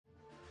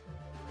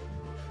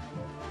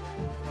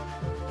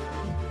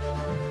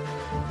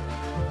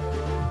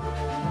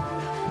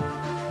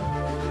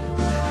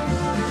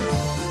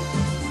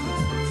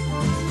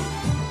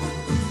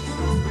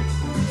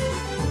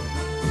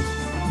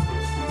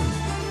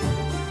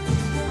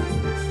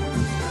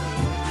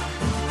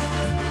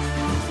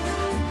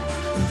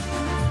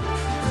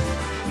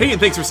Hey, and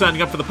thanks for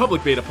signing up for the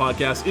Public Beta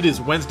Podcast. It is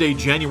Wednesday,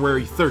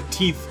 January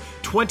 13th,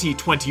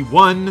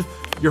 2021.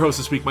 Your host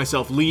this week,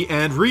 myself, Lee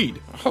and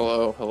Reed.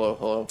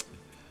 Hello.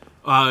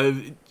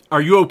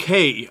 Are you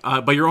okay?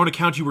 By your own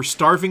account, you were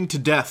starving to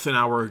death an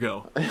hour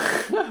ago.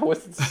 I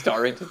wasn't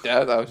starving to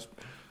death. I was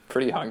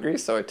pretty hungry,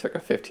 so I took a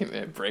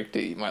 15-minute break to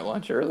eat my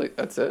lunch early.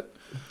 That's it.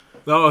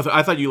 Oh,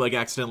 I thought you,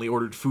 accidentally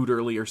ordered food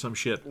early or some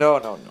shit.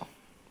 No.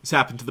 This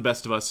happened to the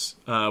best of us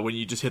when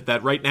you just hit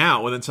that right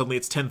now, and then suddenly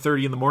it's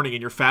 10:30 in the morning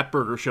and your fat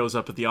burger shows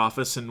up at the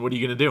office, and what are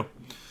you going to do?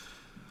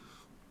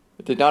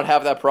 I did not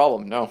have that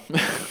problem, no.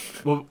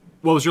 Well,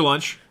 what was your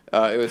lunch?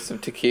 It was some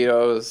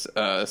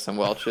taquitos, some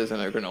Welch's, and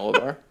a granola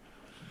bar.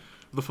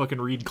 The fucking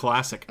Reed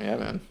classic. Yeah,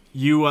 man.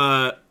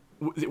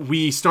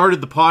 We started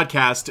the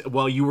podcast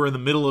while you were in the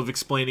middle of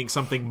explaining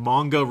something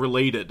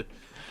manga-related.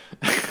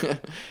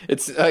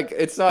 It's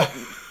not,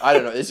 I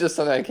don't know, it's just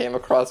something I came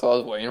across while I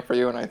was waiting for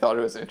you, and I thought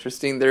it was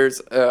interesting. There's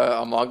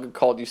a manga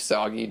called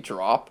Usagi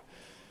Drop,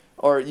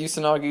 or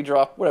Usanagi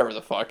Drop, whatever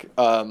the fuck.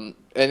 And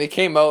it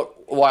came out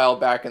a while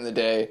back in the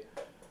day,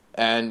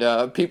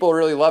 and people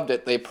really loved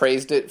it. They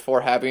praised it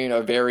for having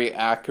a very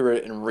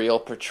accurate and real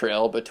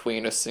portrayal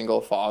between a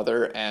single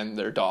father and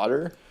their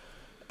daughter.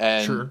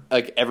 And sure.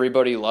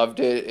 Everybody loved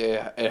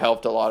it. It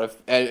helped a lot of,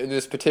 and in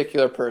this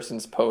particular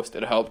person's post,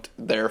 it helped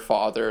their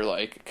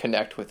father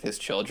connect with his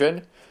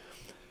children.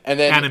 And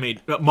then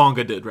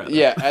manga did rather.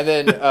 Yeah, and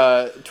then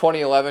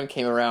 2011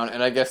 came around,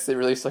 and I guess they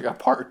released a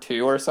part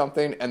 2 or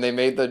something, and they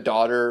made the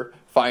daughter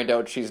find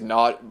out she's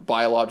not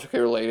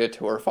biologically related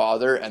to her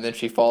father, and then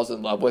she falls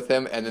in love with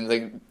him, and then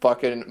the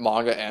fucking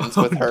manga ends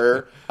with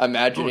her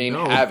imagining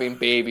having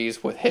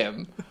babies with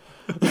him.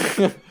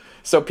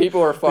 So people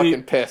were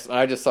fucking pissed, and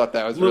I just thought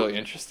that was really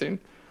interesting.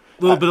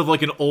 A little bit of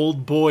an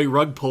old boy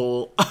rug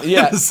pull.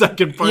 Yeah, the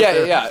second part.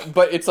 Yeah.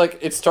 But it's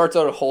it starts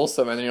out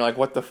wholesome, and then you're like,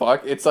 what the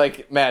fuck? It's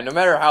man, no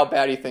matter how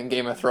bad you think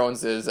Game of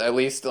Thrones is, at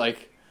least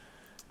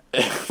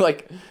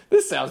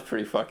this sounds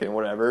pretty fucking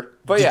whatever.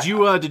 But did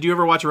you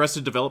ever watch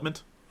Arrested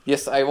Development?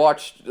 Yes, I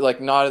watched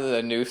not in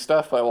the new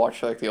stuff, but I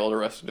watched the old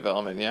Arrested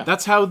Development. Yeah,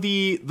 that's how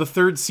the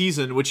third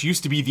season, which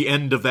used to be the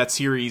end of that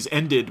series,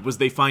 ended. Was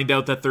they find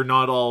out that they're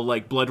not all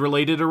blood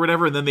related or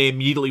whatever, and then they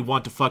immediately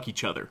want to fuck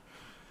each other,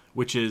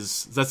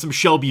 that's some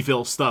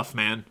Shelbyville stuff,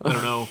 man. I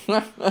don't know.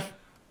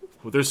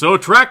 Well, they're so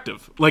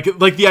attractive. Like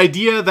the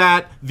idea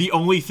that the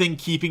only thing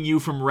keeping you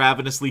from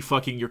ravenously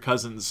fucking your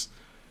cousins.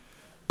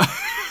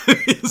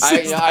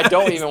 I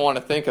don't even want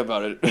to think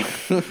about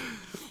it.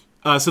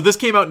 So this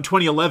came out in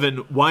 2011.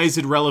 Why is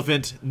it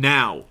relevant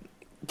now,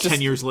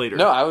 10 years later?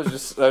 No, I was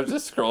just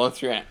scrolling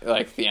through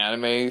the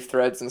anime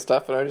threads and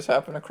stuff, and I just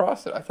happened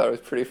across it. I thought it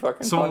was pretty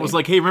fucking Someone funny. was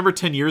like, hey, remember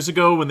 10 years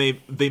ago when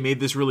they made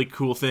this really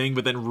cool thing,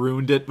 but then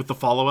ruined it with the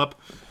follow-up?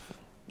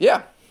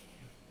 Yeah.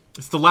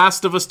 It's The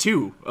Last of Us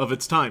 2 of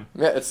its time.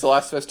 Yeah, it's The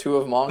Last of Us 2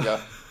 of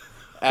manga.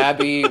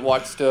 Abby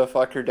wants to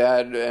fuck her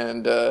dad,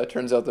 and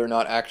turns out they're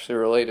not actually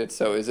related,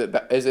 so is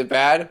it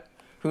bad?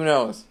 Who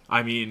knows?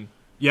 I mean...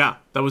 yeah,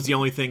 that was the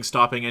only thing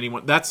stopping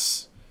anyone.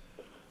 That's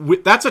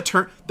a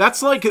turn.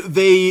 That's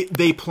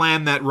they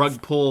plan that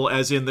rug pull,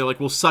 as in they're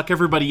we'll suck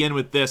everybody in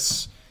with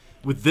this,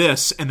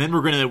 and then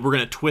we're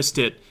gonna twist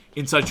it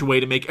in such a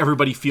way to make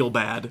everybody feel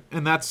bad,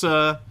 and that's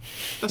not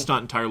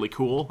entirely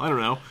cool. I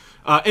don't know.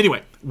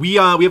 Anyway, we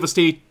have a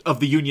State of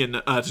the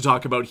Union to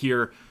talk about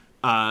here.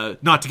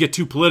 Not to get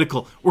too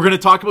political, we're going to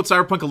talk about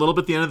Cyberpunk a little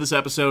bit at the end of this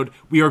episode.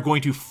 We are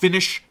going to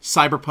finish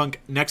Cyberpunk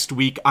next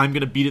week. I'm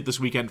going to beat it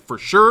this weekend for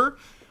sure.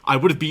 I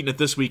would have beaten it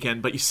this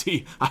weekend, but you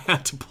see, I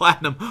had to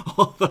platinum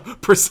all the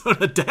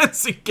Persona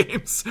dancing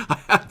games.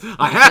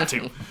 I had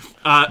to.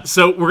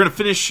 So we're going to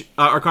finish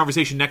our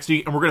conversation next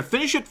week, and we're going to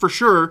finish it for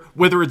sure,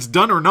 whether it's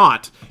done or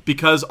not,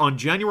 because on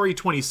January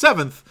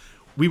 27th,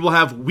 we will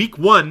have week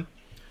 1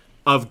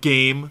 of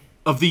Game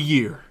of the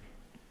Year.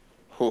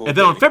 Oh, and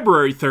then on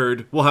February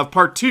 3rd, we'll have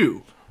part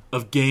 2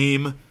 of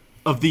Game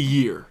of the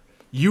Year.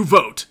 You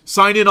vote.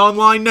 Sign in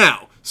online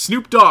now.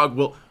 Snoop Dogg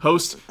will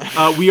host.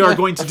 We are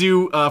going to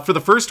do, for the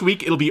first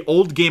week, it'll be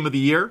Old Game of the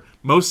Year,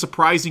 Most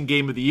Surprising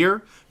Game of the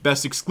Year,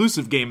 Best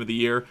Exclusive Game of the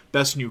Year,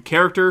 Best New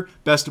Character,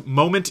 Best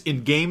Moment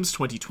in Games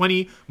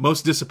 2020,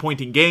 Most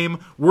Disappointing Game,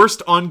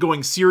 Worst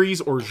Ongoing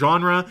Series or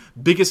Genre,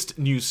 Biggest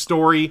News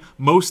Story,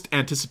 Most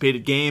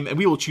Anticipated Game, and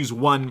we will choose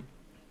one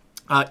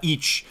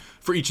each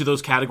for each of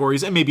those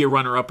categories, and maybe a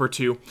runner-up or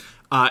two.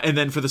 And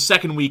then for the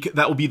second week,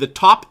 that will be the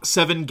Top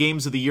 7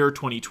 Games of the Year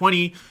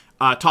 2020,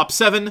 top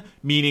 7,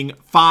 meaning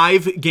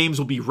 5 games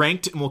will be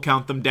ranked, and we'll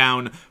count them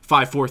down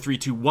 5, 4, 3,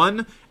 2,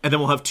 1. And then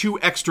we'll have 2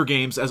 extra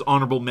games as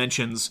honorable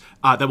mentions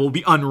that will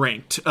be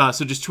unranked.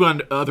 So just 2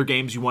 other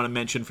games you want to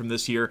mention from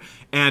this year.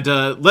 And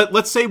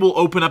let's say we'll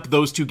open up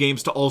those 2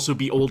 games to also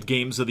be old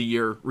games of the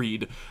year,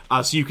 Reed.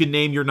 So you can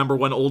name your number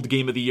 1 old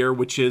game of the year,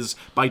 which is,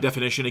 by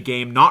definition, a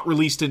game not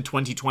released in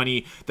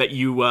 2020 that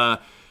you...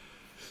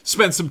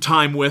 spent some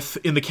time with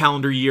in the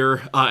calendar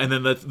year, and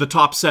then the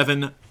top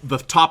 7, the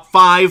top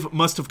 5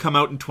 must have come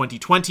out in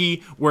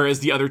 2020, whereas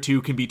the other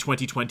 2 can be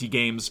 2020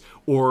 games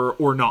or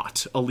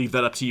not. I'll leave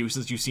that up to you,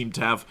 since you seem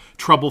to have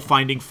trouble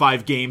finding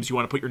 5 games you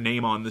want to put your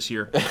name on this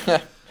year.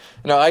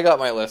 No, I got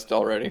my list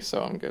already,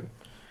 so I'm good.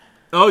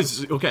 Oh,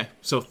 okay.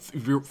 So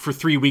for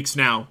 3 weeks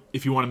now,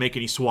 if you want to make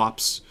any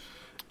swaps,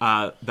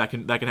 that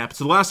can happen.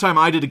 So the last time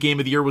I did a game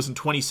of the year was in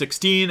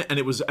 2016, and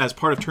it was as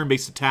part of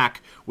Turn-Based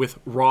Attack with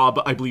Rob.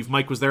 I believe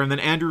Mike was there, and then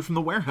Andrew from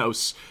the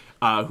Warehouse,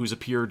 who's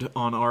appeared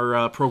on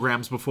our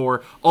programs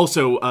before,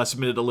 also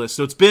submitted a list.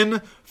 So it's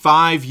been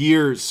 5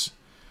 years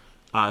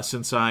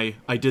since I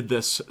did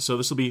this, so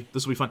this will be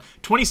fun.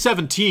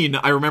 2017,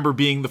 I remember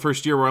being the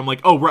first year where I'm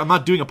like, oh, I'm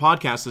not doing a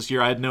podcast this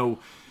year. I had no.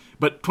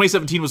 But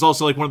 2017 was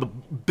also like one of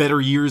the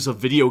better years of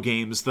video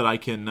games that I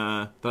can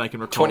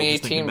recall.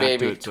 2018,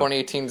 baby.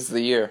 2018 is the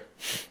year.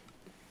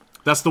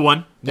 That's the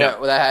one. Yeah,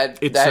 well, that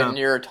had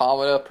Nier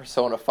Automata,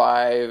 Persona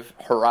 5,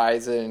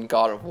 Horizon,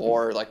 God of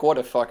War. Like, what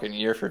a fucking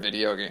year for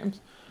video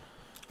games.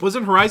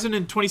 Wasn't Horizon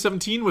in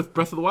 2017 with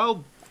Breath of the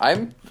Wild? I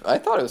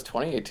thought it was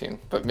 2018,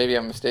 but maybe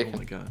I'm mistaken. Oh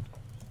my god.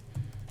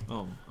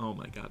 Oh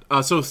my god.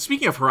 So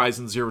speaking of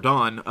Horizon Zero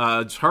Dawn,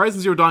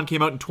 Horizon Zero Dawn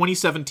came out in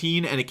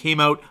 2017, and it came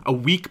out a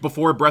week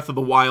before Breath of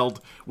the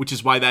Wild, which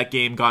is why that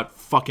game got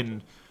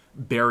fucking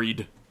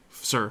buried,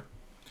 sir.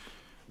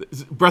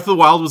 Breath of the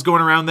Wild was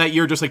going around that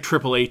year just like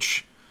Triple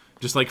H,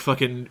 just like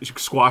fucking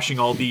squashing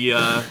all the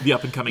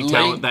up-and-coming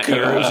talent that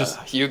year. It was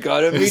just, you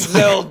gotta meet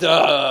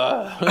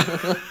Zelda!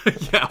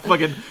 Yeah,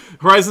 fucking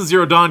Horizon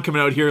Zero Dawn coming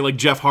out here like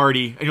Jeff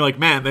Hardy, and you're like,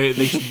 man, they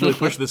should really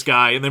push this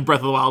guy, and then Breath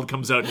of the Wild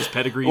comes out and just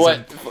pedigrees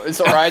him.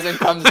 So Horizon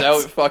comes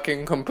out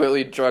fucking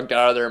completely drugged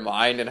out of their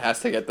mind and has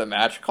to get the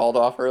match called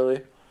off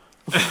early?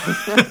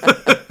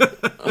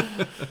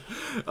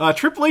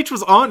 Triple H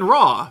was on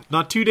Raw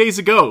not 2 days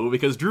ago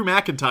because Drew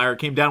McIntyre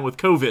came down with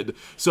COVID,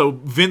 so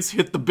Vince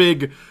hit the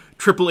big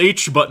Triple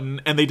H button,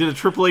 and they did a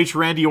Triple H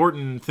Randy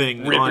Orton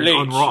thing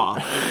on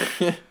Raw.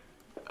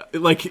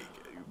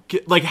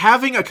 like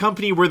having a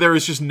company where there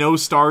is just no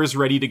stars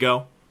ready to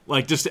go,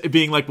 like just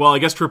being like, well, I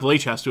guess Triple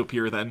H has to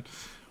appear then.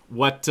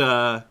 What?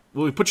 Well,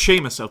 we put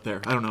Sheamus out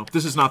there. I don't know.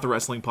 This is not the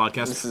wrestling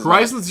podcast.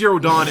 Horizon Zero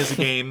Dawn is a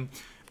game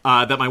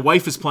that my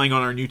wife is playing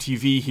on our new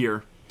TV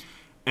here.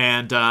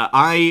 And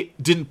I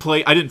didn't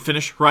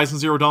finish Horizon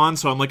Zero Dawn,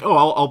 so I'm like,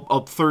 oh,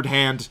 I'll third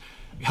hand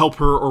help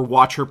her or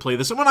watch her play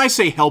this. And when I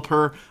say help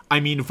her, I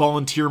mean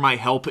volunteer my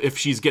help if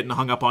she's getting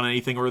hung up on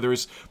anything or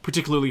there's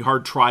particularly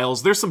hard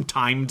trials. There's some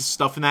timed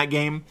stuff in that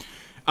game.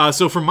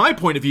 So from my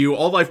point of view,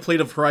 all I've played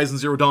of Horizon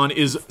Zero Dawn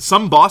is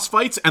some boss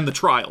fights and the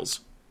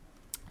trials.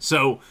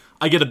 So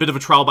I get a bit of a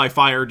trial by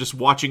fire just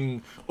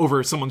watching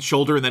over someone's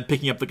shoulder and then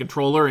picking up the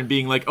controller and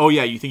being like, oh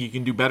yeah, you think you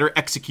can do better?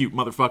 Execute,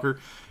 motherfucker.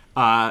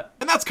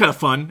 And that's kind of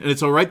fun, and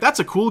it's alright. That's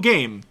a cool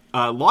game.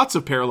 Lots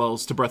of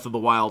parallels to Breath of the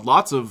Wild.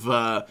 Lots of,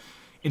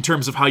 in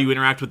terms of how you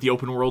interact with the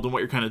open world and what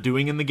you're kind of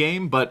doing in the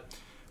game. But,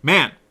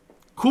 man,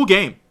 cool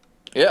game.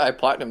 Yeah, I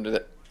platinumed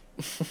it.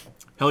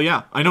 Hell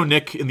yeah. I know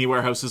Nick in the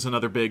Warehouse is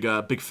another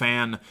big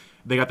fan.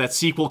 They got that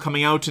sequel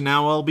coming out, and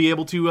now I'll be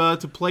able to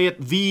play it.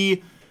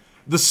 The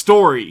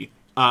story,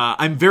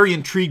 I'm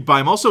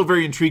also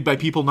very intrigued by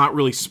people not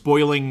really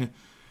spoiling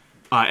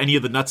any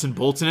of the nuts and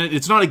bolts in it.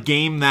 It's not a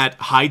game that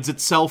hides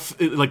itself.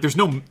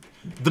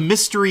 The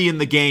mystery in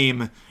the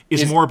game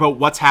is more about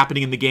what's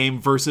happening in the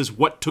game versus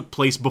what took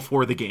place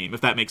before the game,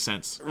 if that makes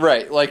sense.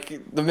 Right,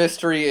 like, the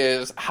mystery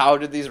is, how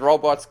did these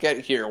robots get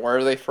here? Where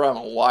are they from?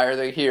 Why are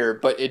they here?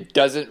 But it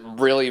doesn't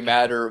really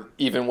matter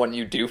even when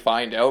you do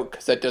find out,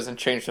 because that doesn't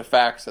change the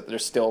facts that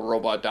there's still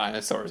robot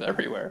dinosaurs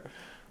everywhere.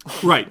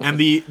 Right, and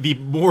the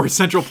more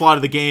central plot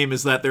of the game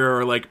is that there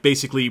are, like,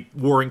 basically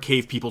warring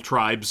cave people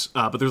tribes,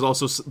 but there's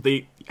also,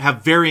 they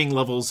have varying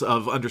levels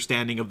of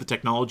understanding of the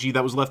technology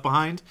that was left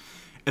behind.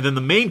 And then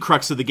the main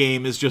crux of the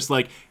game is just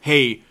like,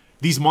 hey,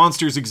 these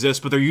monsters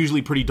exist, but they're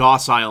usually pretty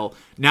docile.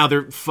 Now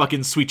they're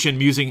fucking sweet chin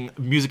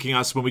musicking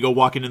us when we go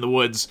walking in the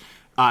woods,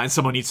 and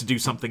someone needs to do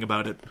something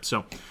about it.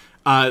 So,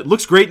 it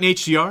looks great in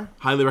HDR.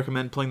 Highly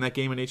recommend playing that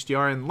game in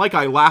HDR. And like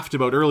I laughed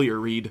about earlier,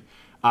 Reed,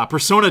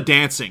 Persona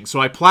Dancing.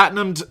 So I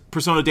platinumed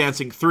Persona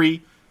Dancing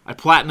 3, I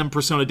platinumed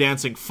Persona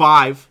Dancing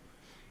 5,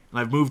 and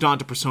I've moved on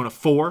to Persona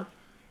 4.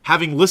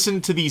 Having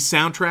listened to these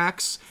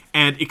soundtracks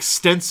and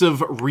extensive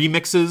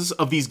remixes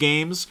of these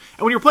games,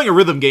 and when you're playing a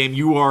rhythm game,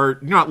 you're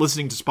not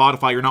listening to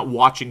Spotify, you're not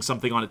watching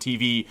something on a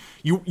TV,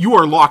 you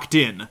are locked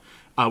in,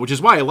 which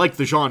is why I like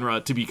the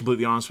genre, to be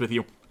completely honest with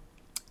you.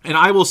 And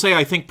I will say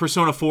I think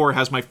Persona 4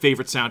 has my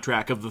favorite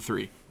soundtrack of the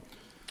three.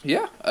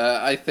 Yeah,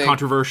 I think...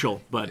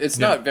 Controversial, but... It's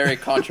not very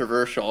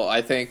controversial.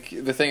 I think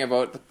the thing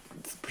about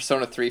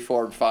Persona 3,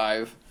 4, and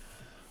 5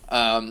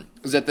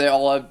 is that they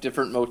all have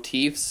different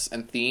motifs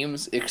and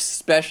themes,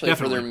 especially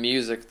for their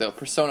music, though.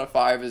 Persona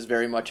 5 is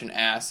very much an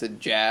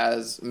acid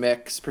jazz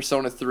mix.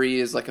 Persona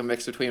 3 is like a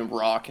mix between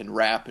rock and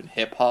rap and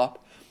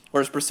hip-hop,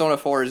 whereas Persona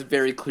 4 is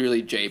very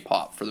clearly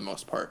J-pop for the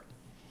most part.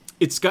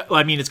 It's got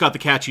the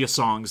catchiest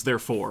songs,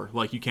 therefore,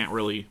 like, you can't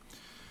really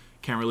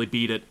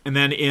beat it. And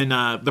then in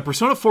the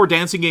Persona 4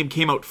 dancing game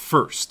came out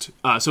first,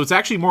 so it's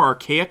actually more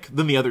archaic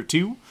than the other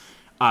two.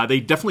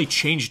 They definitely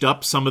changed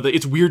up some of the...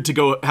 It's weird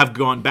to have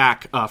gone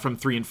back from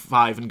 3 and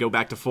 5 and go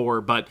back to 4,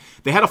 but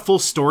they had a full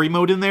story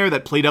mode in there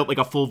that played out like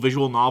a full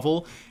visual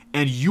novel,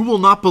 and you will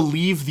not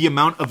believe the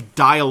amount of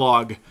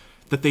dialogue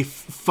that they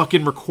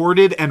fucking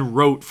recorded and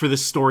wrote for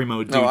this story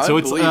mode, dude. No, I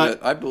so believe it.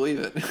 I believe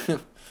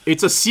it.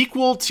 It's a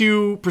sequel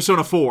to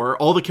Persona 4.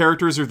 All the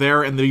characters are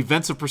there, and the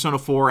events of Persona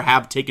 4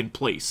 have taken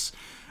place.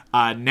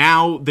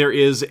 Now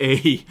there's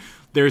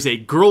a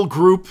girl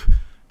group,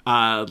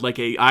 like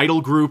a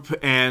idol group,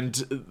 and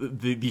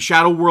the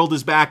Shadow World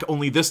is back.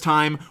 Only this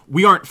time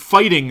we aren't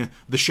fighting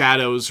the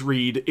shadows,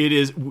 Reed. It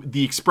is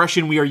the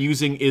expression we are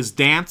using is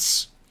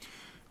dance.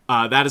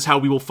 That is how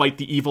we will fight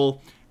the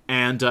evil.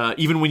 And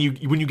even when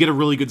you get a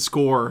really good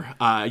score,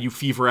 you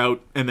fever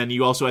out, and then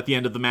you also at the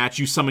end of the match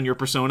you summon your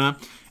persona.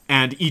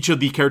 And each of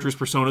the characters'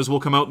 personas will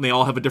come out, and they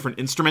all have a different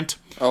instrument.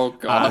 Oh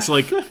god! So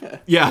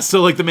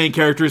the main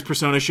character's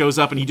persona shows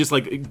up, and he just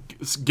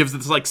gives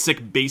this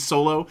sick bass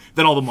solo.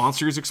 Then all the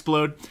monsters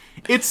explode.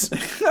 It's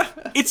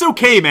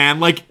okay,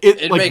 man.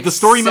 The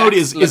story mode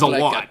is a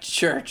lot. A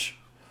church.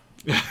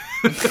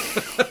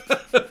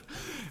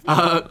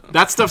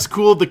 That stuff's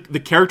cool. The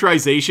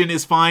characterization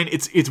is fine.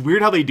 It's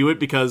weird how they do it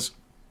because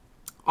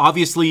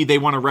obviously they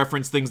want to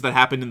reference things that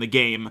happened in the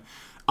game.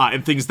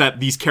 And things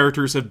that these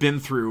characters have been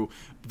through.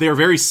 They're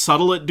very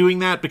subtle at doing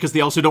that because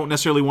they also don't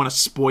necessarily want to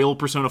spoil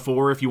Persona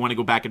 4 if you want to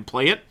go back and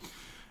play it.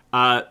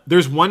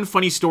 There's one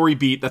funny story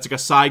beat that's like a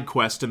side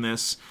quest in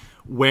this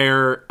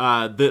where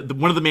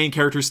one of the main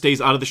characters stays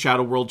out of the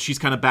Shadow World. She's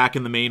kind of back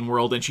in the main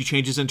world, and she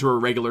changes into her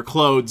regular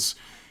clothes.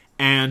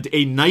 And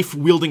a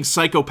knife-wielding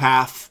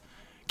psychopath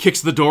kicks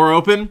the door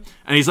open,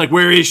 and he's like,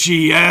 "Where is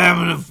she? I'm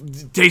gonna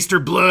taste her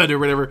blood," or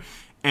whatever.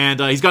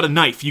 And he's got a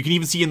knife. You can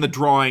even see in the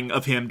drawing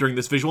of him during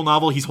this visual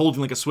novel, he's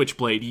holding like a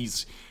switchblade.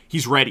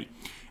 He's ready.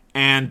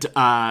 And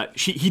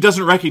he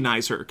doesn't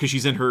recognize her because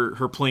she's in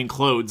her plain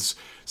clothes.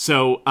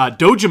 So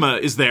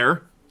Dojima is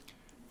there,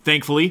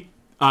 thankfully.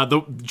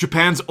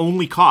 Japan's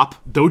only cop,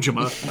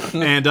 Dojima.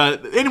 And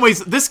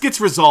anyways, this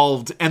gets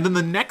resolved. And then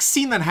the next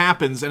scene that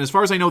happens, and as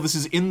far as I know, this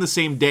is in the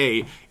same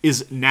day,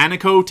 is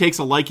Nanako takes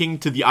a liking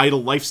to the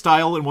idol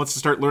lifestyle and wants to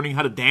start learning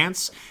how to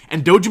dance.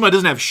 And Dojima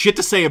doesn't have shit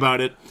to say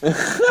about it.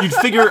 You'd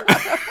figure...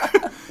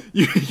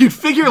 You'd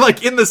figure,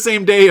 in the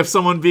same day of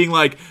someone being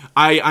like,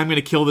 I'm going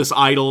to kill this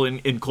idol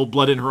in cold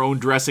blood in her own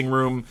dressing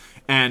room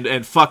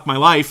and fuck my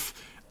life...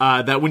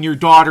 that when your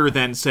daughter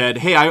then said,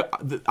 "Hey,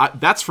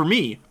 that's for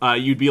me,"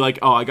 you'd be like,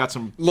 "Oh, I got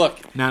some." Look,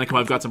 Nanako,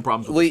 I've got some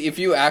problems with Lee, if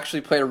you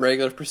actually played a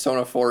regular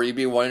Persona 4, you'd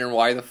be wondering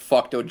why the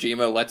fuck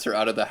Dojima lets her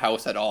out of the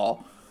house at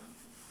all.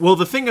 Well,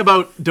 the thing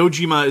about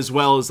Dojima as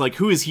well is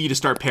who is he to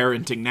start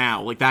parenting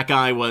now? That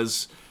guy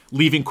was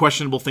leaving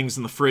questionable things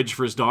in the fridge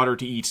for his daughter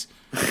to eat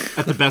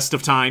at the best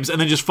of times, and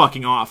then just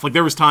fucking off.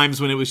 There was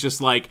times when it was just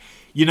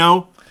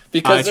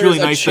because it's there's really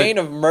a nice chain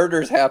of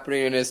murders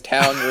happening in his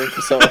town during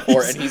Persona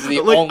 4, and he's the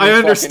only I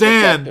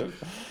understand fucking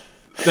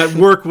detective. that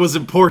work was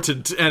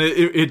important, and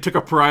it took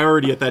a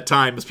priority at that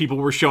time as people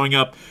were showing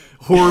up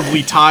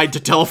horribly tied to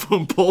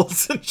telephone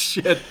poles and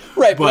shit.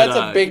 Right, but that's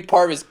a big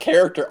part of his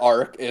character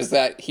arc, is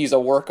that he's a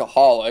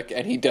workaholic,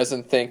 and he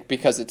doesn't think,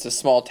 because it's a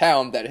small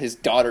town, that his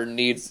daughter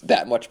needs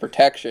that much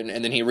protection,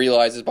 and then he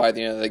realizes by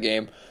the end of the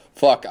game,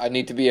 fuck, I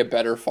need to be a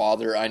better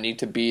father, I need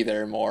to be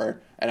there more,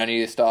 and I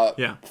need to stop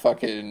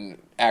fucking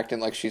acting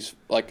like she's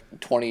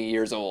 20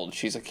 years old.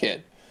 She's a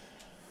kid.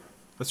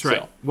 That's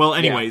right. So, well,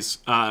 anyways,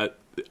 a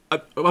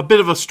bit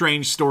of a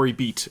strange story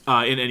beat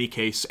in any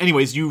case.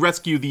 Anyways, you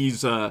rescue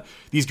these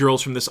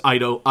girls from this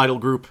idol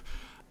group,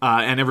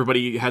 and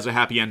everybody has a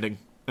happy ending.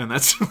 And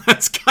that's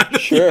kind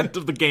of the end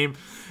of the game.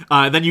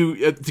 Then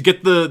you to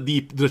get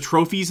the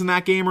trophies in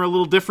that game are a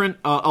little different,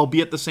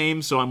 albeit the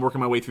same. So I'm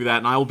working my way through that,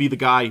 and I will be the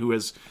guy who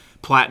has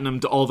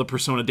platinumed all the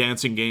Persona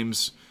dancing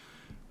games.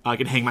 I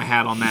can hang my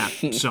hat on that.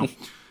 So,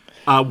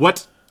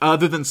 what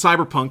other than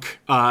Cyberpunk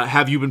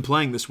have you been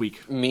playing this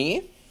week?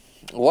 Me?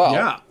 Well,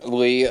 yeah.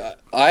 Lee, You're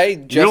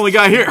the only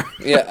guy here.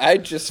 Yeah, I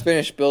just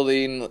finished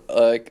building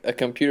a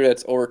computer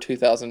that's over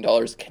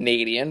 $2,000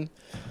 Canadian.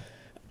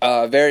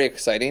 Very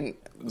exciting.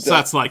 So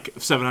that's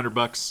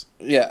 $700.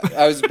 Yeah,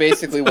 I was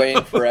basically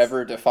waiting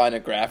forever to find a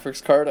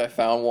graphics card. I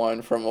found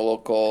one from a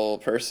local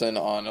person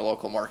on a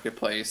local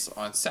marketplace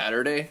on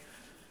Saturday.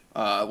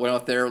 Went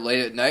out there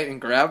late at night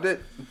and grabbed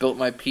it. Built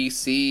my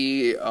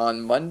PC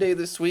on Monday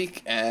this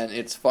week, and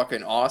it's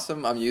fucking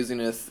awesome. I'm using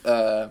a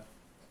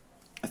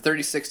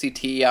 3060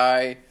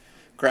 Ti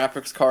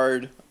graphics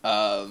card,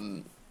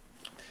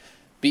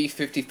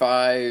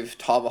 B55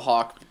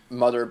 Tomahawk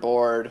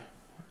motherboard,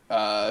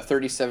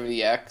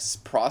 3070X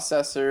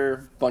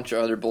processor, bunch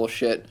of other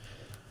bullshit.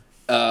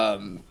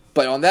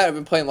 But on that, I've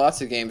been playing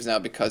lots of games now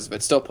because of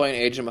it. Still playing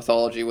Age of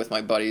Mythology with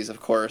my buddies,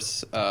 of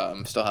course.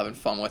 Still having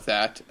fun with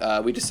that.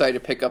 We decided to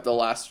pick up the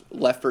last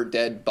Left 4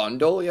 Dead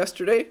bundle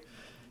yesterday.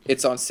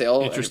 It's on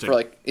sale. Interesting.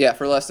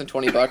 For less than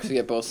 $20 you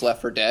get both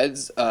Left 4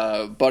 Deads.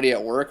 Buddy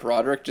at work,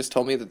 Roderick, just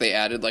told me that they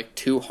added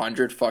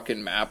 200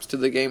 fucking maps to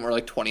the game, or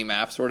 20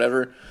 maps or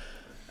whatever.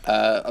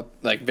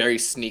 Very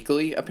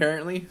sneakily,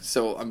 apparently.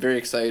 So I'm very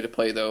excited to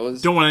play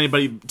those. Don't want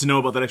anybody to know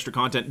about that extra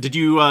content. Did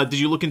you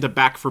look into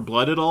Back 4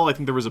 Blood at all? I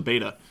think there was a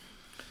beta.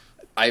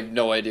 I have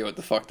no idea what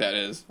the fuck that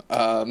is.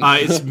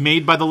 It's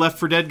made by the Left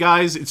 4 Dead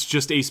guys. It's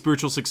just a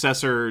spiritual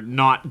successor,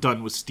 not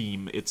done with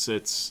Steam.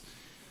 It's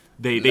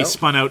They Nope.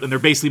 spun out and they're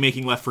basically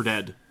making Left 4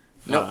 Dead.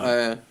 No,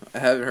 I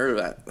haven't heard of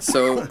that.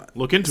 So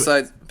Look into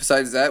it.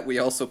 Besides that, we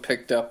also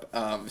picked up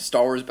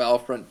Star Wars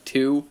Battlefront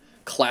 2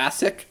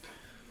 Classic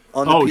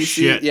on the Oh, PC.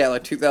 shit. Yeah,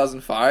 like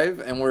 2005,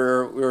 and we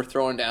were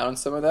throwing down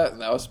some of that, and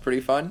that was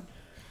pretty fun.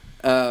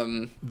 But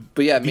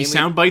yeah, The mainly,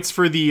 sound bites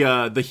for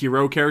the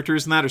hero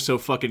characters and that are so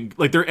fucking,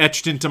 like, they're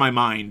etched into my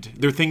mind.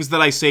 They're things that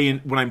I say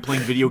when I'm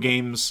playing video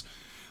games.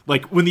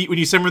 Like when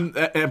you summon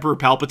Emperor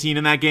Palpatine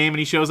in that game and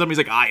he shows up, he's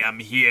like, "I am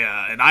here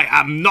and I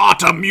am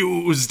not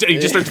amused." And he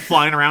just starts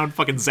flying around,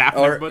 fucking zapping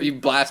or everybody. you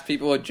blast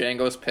people with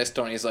Django's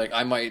pistol, and he's like,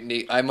 I might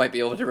be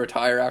able to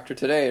retire after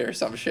today or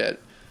some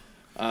shit.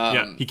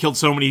 Yeah, he killed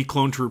so many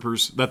clone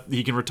troopers that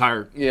he can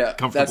retire. Yeah,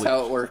 comfortably. that's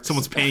how it works.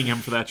 Someone's paying him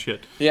for that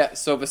shit. Yeah,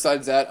 so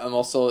besides that,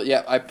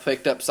 I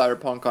picked up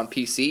Cyberpunk on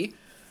PC.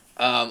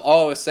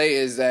 All I would say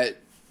is that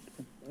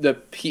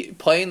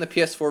playing the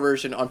PS4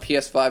 version on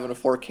PS5 on a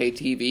 4K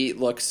TV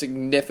looks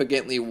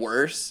significantly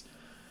worse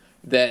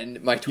than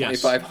my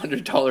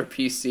 $2,500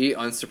 PC,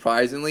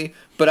 unsurprisingly.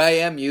 But I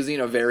am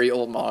using a very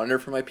old monitor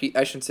for my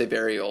I shouldn't say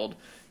very old,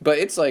 but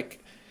it's like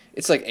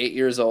 8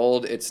 years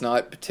old. It's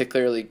not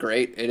particularly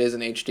great. It is an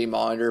HD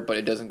monitor, but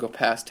it doesn't go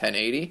past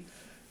 1080.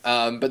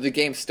 But the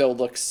game still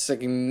looks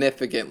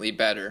significantly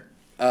better.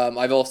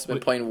 I've also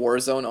been playing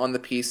Warzone on the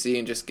PC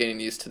and just getting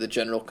used to the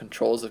general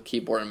controls of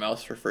keyboard and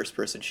mouse for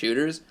first-person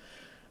shooters.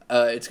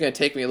 It's going to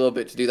take me a little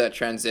bit to do that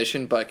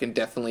transition, but I can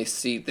definitely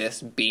see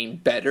this being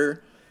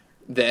better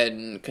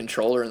than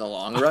controller in the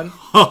long run.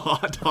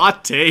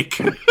 Hot take.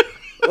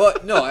 Well,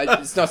 no,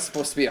 it's not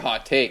supposed to be a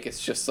hot take.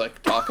 It's just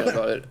like talking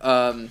about it.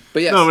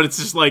 But yeah, No, but it's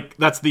just like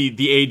that's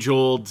the age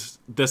old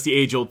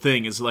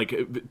thing is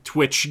like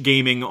Twitch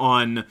gaming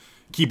on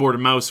keyboard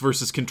and mouse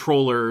versus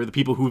controller. The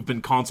people who've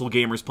been console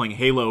gamers playing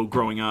Halo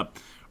growing up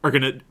are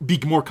going to be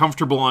more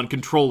comfortable on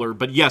controller.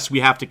 But yes, we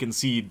have to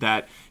concede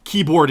that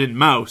keyboard and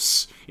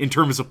mouse, in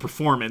terms of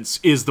performance,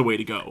 is the way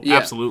to go. Yeah.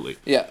 Absolutely.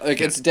 Yeah,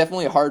 it's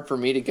definitely hard for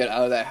me to get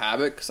out of that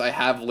habit because I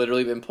have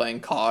literally been playing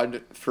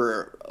COD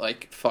for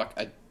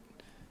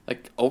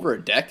over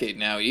a decade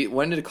now.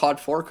 When did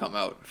COD 4 come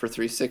out for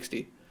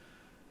 360?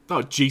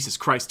 Oh, Jesus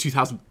Christ,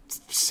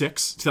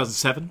 2006?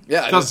 2007? Yeah,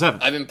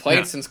 2007. I've been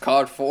playing since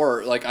COD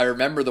 4. Like, I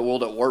remember the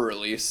World at War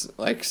release.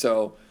 Like,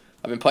 so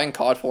I've been playing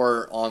COD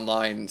 4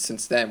 online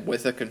since then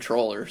with a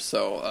controller.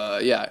 So,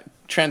 yeah,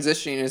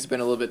 transitioning has been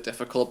a little bit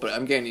difficult, but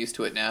I'm getting used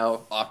to it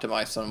now.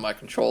 Optimize some of my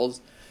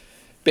controls.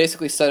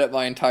 Basically set up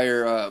my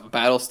entire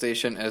battle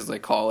station, as they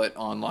call it,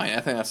 online. I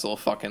think that's a little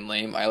fucking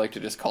lame. I like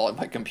to just call it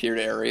my computer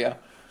area.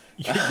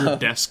 Your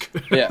desk.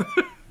 Yeah.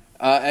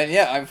 And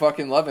yeah, I'm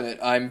fucking loving it.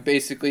 I'm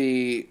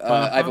basically,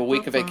 I have a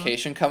week of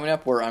vacation coming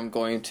up where I'm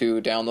going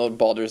to download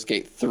Baldur's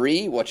Gate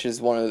 3, which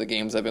is one of the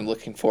games I've been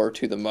looking forward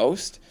to the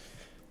most.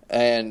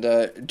 And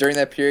during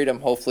that period, I'm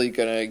hopefully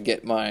going to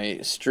get my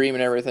stream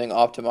and everything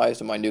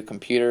optimized on my new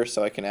computer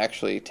so I can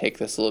actually take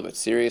this a little bit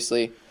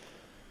seriously.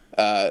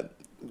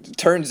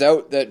 Turns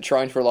out that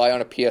trying to rely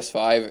on a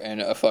PS5 and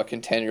a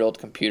fucking 10-year-old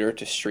computer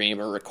to stream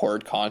or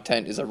record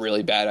content is a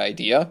really bad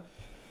idea.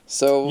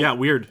 So Yeah,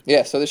 weird.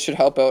 Yeah, so this should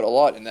help out a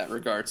lot in that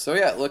regard. So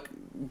yeah, look,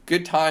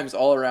 good times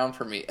all around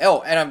for me.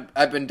 Oh, and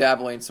I've been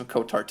dabbling in some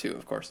KOTOR too,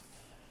 of course.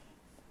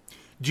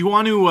 Do you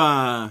want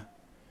to,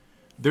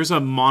 there's a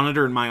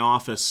monitor in my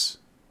office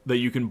that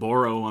you can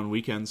borrow on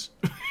weekends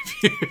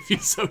if you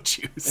so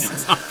choose.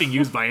 It's not being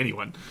used by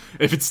anyone.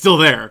 If it's still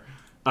there,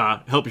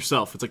 help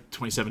yourself. It's like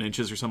 27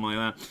 inches or something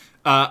like that.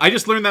 I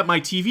just learned that my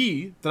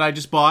TV that I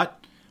just bought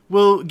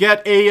will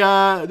get a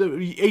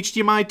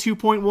HDMI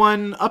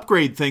 2.1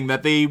 upgrade thing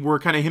that they were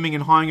kind of hemming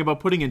and hawing about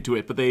putting into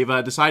it, but they've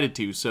decided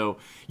to. So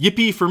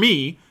yippee for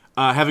me,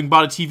 having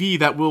bought a TV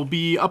that will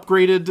be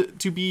upgraded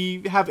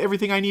to have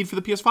everything I need for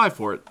the PS5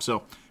 for it.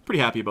 So pretty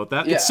happy about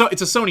that. Yeah.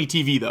 It's a Sony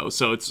TV though,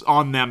 so it's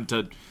on them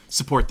to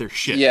support their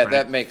shit. Yeah, right?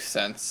 that makes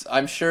sense.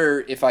 I'm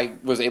sure if I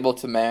was able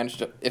to find an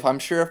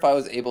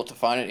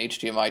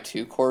HDMI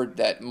 2 cord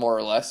that more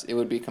or less it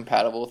would be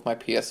compatible with my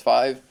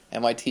PS5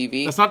 and my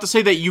TV. That's not to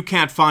say that you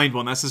can't find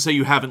one. That's to say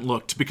you haven't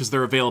looked because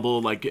they're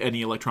available like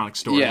any electronic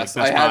store. Yes,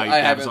 like Best Buy, I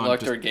haven't Amazon,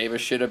 looked or gave a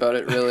shit about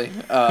it really.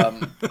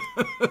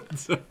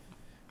 But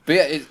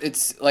yeah,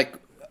 it's like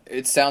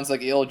it sounds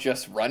like it'll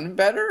just run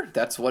better.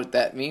 That's what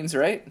that means,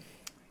 right?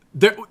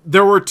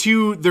 There are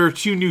two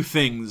new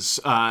things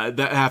that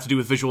have to do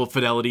with visual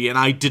fidelity, and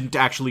I didn't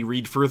actually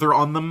read further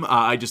on them.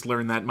 I just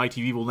learned that my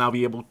TV will now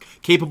be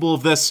capable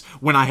of this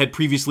when I had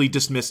previously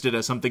dismissed it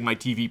as something my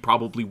TV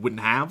probably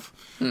wouldn't have.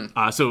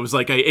 So it was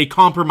like a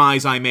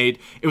compromise I made.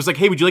 It was like,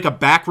 hey, would you like a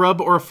back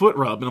rub or a foot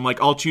rub? And I'm like,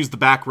 I'll choose the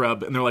back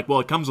rub. And they're like, well,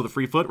 it comes with a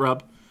free foot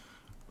rub.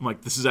 I'm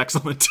like, this is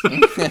excellent.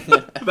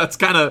 That's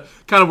kind of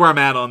where I'm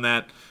at on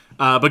that.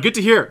 But good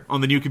to hear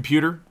on the new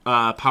computer.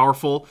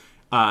 Powerful.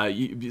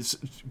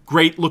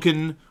 Great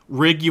looking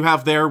rig you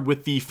have there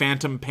with the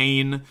Phantom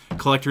Pain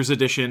Collector's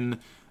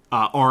Edition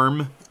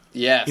arm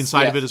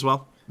inside of it as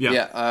well.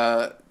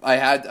 Yeah.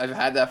 I've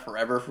had that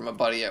forever from a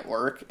buddy at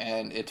work,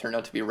 and it turned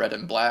out to be red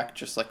and black,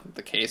 just like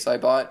the case I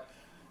bought.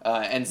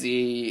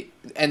 NZXT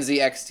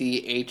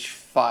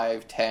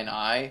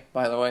H510i,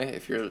 by the way,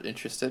 if you're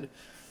interested.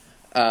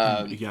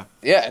 Yeah,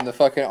 and the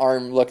fucking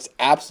arm looks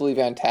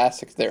absolutely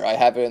fantastic there. I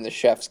have it in the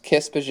chef's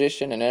kiss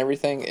position and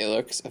everything. It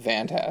looks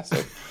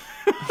fantastic.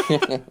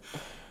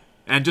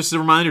 And just a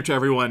reminder to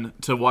everyone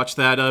to watch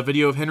that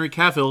video of Henry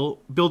Cavill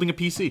building a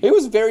PC. It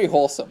was very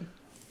wholesome.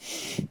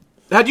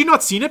 Had you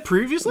not seen it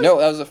previously? No,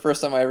 that was the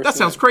first time I ever seen it. That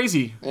sounds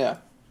crazy. Yeah.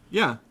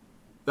 Yeah.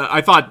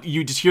 I thought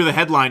you just hear the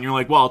headline, you're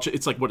like, well,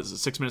 it's like, what is it,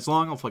 6 minutes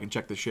long? I'll fucking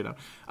check this shit out.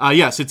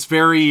 Yes, it's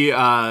very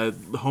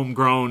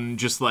homegrown,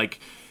 just like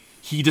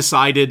he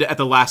decided at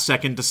the last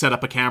second to set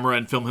up a camera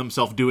and film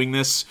himself doing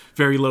this.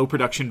 Very low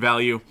production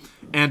value.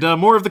 And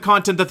more of the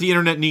content that the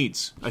internet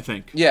needs, I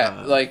think.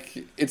 Yeah,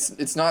 like,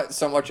 it's not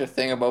so much a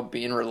thing about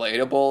being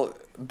relatable,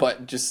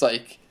 but just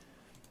like,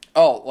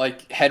 oh,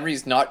 like,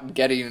 Henry's not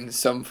getting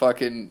some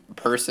fucking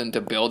person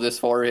to build this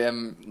for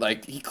him.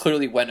 Like, he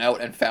clearly went out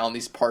and found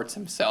these parts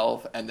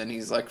himself, and then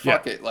he's like,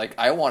 fuck it. Like,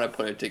 I want to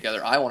put it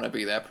together. I want to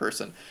be that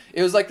person.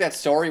 It was like that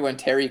story when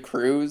Terry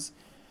Crews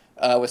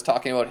was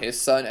talking about his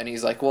son, and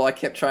he's like, well, I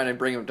kept trying to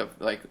bring him to,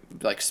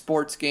 like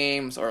sports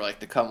games or, like,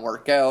 to come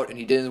work out, and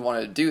he didn't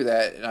want to do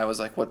that. And I was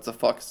like, what the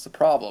fuck is the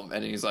problem?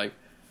 And he's like,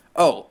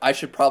 oh, I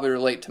should probably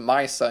relate to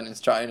my son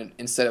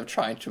instead of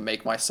trying to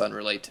make my son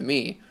relate to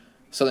me.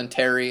 So then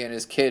Terry and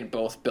his kid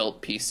both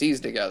built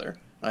PCs together.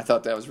 And I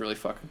thought that was really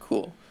fucking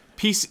cool.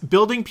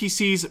 Building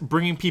PCs,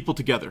 bringing people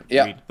together.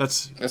 Yeah. Reed.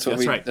 That's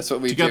right. That's what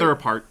we together do.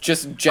 apart.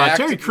 Just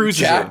Terry Crews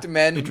jacked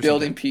men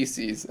building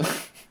PCs.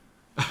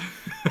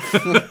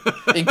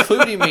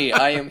 Including me.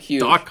 I am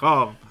huge.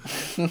 .com.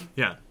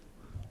 Yeah.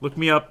 Look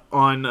me up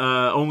on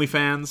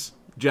OnlyFans.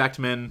 Jacked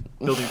men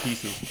building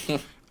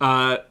PCs.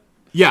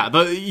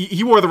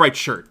 He wore the right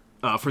shirt.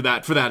 For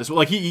that as well.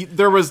 Like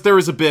there was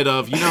a bit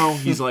of,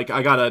 he's like,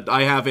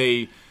 I have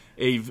a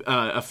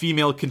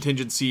female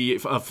contingency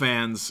of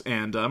fans,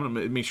 and I'm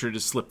gonna make sure to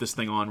just slip this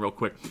thing on real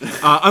quick.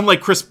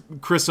 Unlike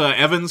Chris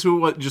Evans,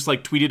 who just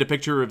like tweeted a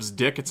picture of his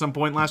dick at some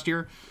point last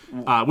year,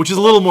 which is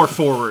a little more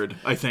forward.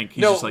 I think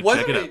he's just like,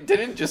 check it out.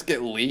 Didn't it just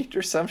get leaked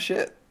or some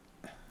shit?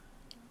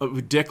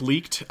 Dick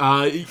leaked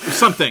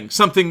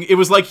something. It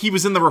was like he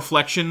was in the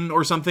reflection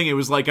or something. It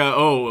was like,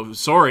 oh,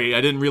 sorry,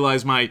 I didn't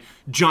realize my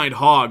giant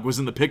hog was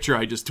in the picture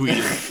I just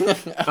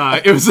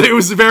tweeted. It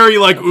was very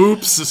like,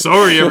 oops,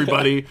 sorry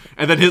everybody.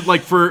 And then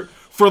for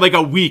like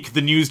a week,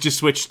 the news just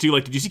switched to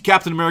like, did you see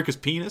Captain America's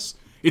penis?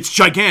 It's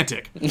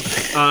gigantic.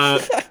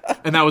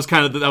 And that was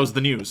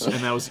the news. And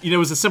that was, it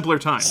was a simpler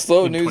time.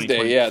 Slow news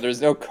day, yeah.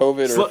 There's no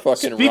COVID or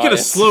fucking Speaking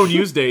riots. of slow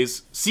news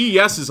days,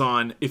 CES is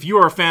on. If you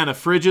are a fan of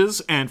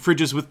fridges and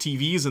fridges with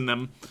TVs in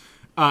them,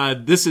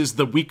 this is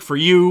the week for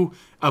you.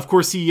 Of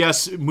course,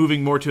 CES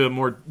moving more to a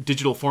more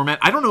digital format.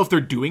 I don't know if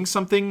they're doing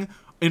something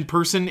in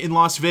person in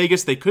Las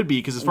Vegas. They could be,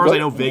 because as far as I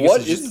know, Vegas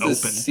is just open. What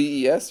is this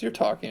CES you're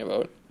talking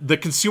about? The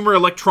Consumer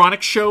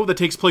Electronics Show that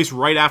takes place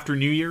right after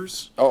New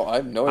Year's. Oh, I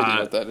have no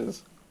idea what that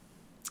is.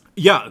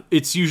 Yeah,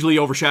 it's usually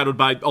overshadowed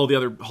by all the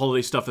other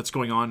holiday stuff that's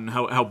going on and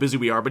how busy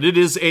we are. But it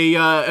is a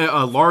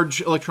large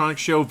electronics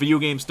show. Video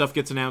game stuff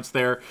gets announced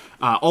there.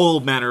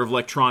 All manner of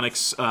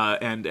electronics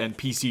and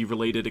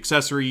PC-related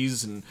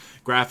accessories and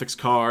graphics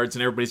cards,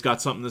 and everybody's got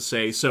something to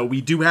say. So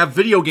we do have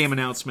video game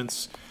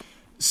announcements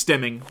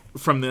stemming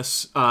from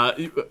this.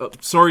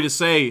 Sorry to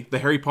say, the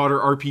Harry Potter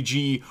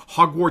RPG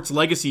Hogwarts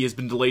Legacy has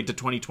been delayed to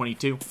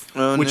 2022.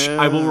 Which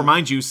I will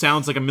remind you,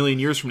 sounds like a million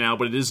years from now,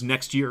 but it is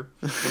next year.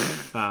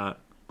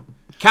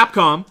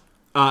 Capcom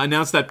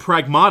announced that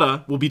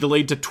Pragmata will be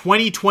delayed to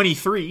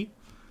 2023.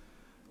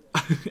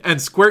 And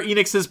Square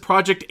Enix's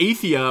Project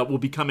Athia will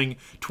be coming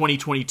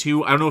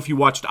 2022. I don't know if you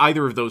watched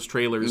either of those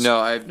trailers. No,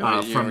 I have no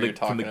idea what you're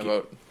talking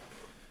about.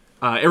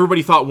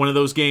 Everybody thought one of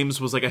those games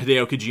was like a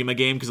Hideo Kojima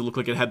game because it looked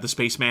like it had the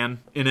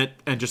Spaceman in it,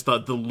 and just the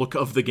look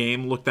of the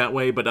game looked that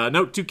way. But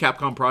no, 2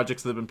 Capcom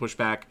projects that have been pushed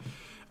back.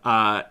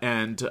 So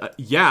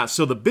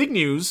the big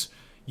news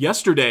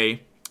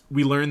yesterday,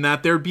 we learned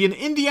that there'd be an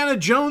Indiana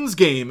Jones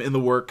game in the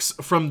works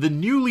from the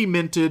newly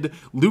minted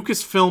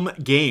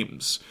Lucasfilm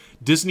Games.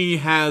 Disney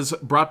has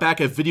brought back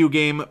a video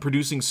game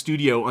producing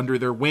studio under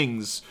their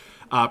wings.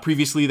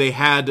 Previously, they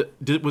had,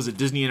 was it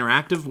Disney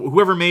Interactive?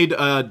 Whoever made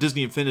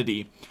Disney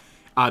Infinity,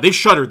 they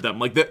shuttered them.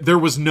 Like, there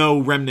was no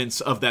remnants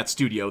of that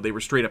studio. They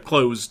were straight up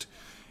closed.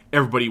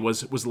 Everybody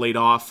was laid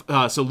off.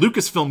 So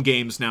Lucasfilm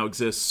Games now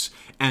exists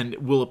and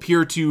will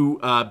appear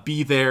to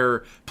be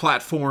their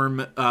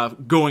platform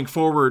going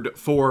forward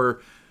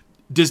for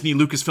Disney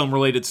Lucasfilm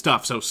related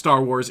stuff. So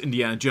Star Wars,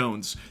 Indiana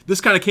Jones.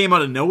 This kind of came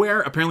out of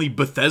nowhere. Apparently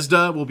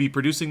Bethesda will be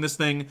producing this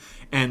thing,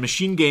 and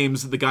Machine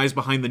Games, the guys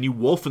behind the new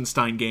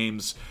Wolfenstein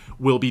games,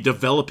 will be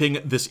developing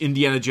this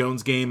Indiana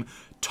Jones game.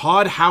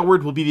 Todd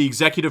Howard will be the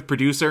executive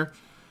producer.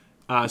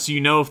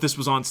 So if this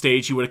was on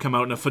stage, he would have come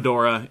out in a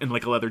fedora and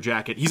like a leather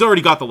jacket. He's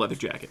already got the leather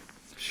jacket.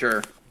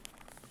 Sure.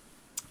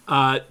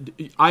 You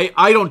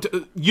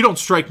don't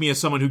strike me as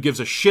someone who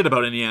gives a shit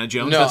about Indiana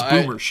Jones. No, that's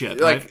boomer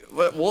shit, right?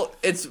 Well,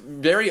 it's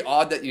very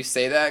odd that you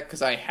say that,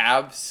 because I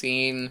have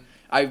seen...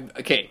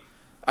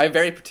 I have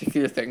very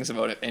particular things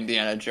about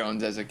Indiana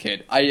Jones as a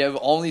kid. I have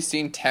only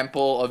seen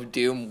Temple of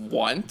Doom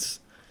once.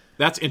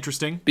 That's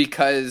interesting.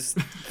 Because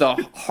the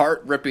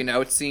heart ripping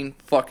out scene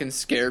fucking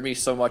scared me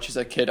so much as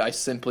a kid, I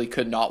simply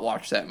could not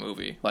watch that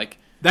movie. Like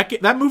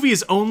that movie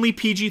is only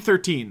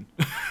PG-13.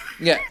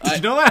 Yeah, Did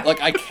you know that?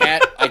 Like I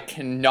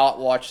cannot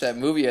watch that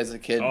movie as a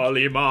kid.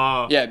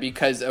 Alima. Yeah,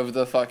 because of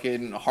the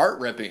fucking heart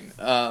ripping.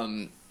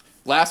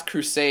 Last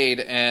Crusade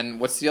and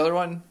what's the other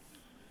one?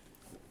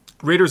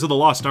 Raiders of the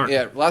Lost Ark.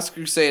 Yeah, Last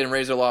Crusade and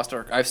Raiders of the Lost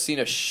Ark. I've seen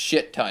a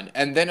shit ton,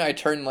 and then I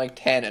turned like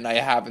 10, and I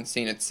haven't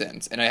seen it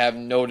since, and I have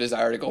no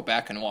desire to go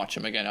back and watch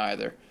them again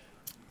either.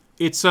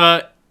 It's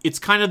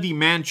kind of the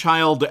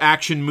man-child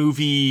action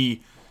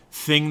movie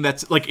thing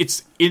that's like,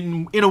 it's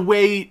in a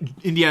way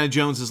Indiana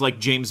Jones is like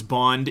James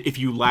Bond if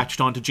you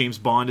latched onto James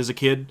Bond as a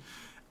kid.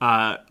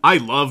 I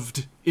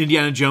loved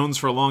Indiana Jones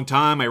for a long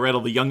time. I read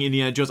all the Young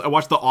Indiana Jones. I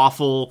watched the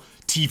awful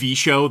TV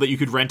show that you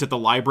could rent at the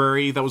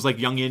library that was like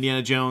Young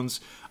Indiana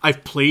Jones.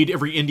 I've played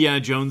every Indiana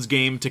Jones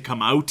game to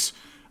come out.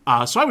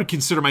 So I would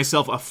consider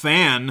myself a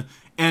fan.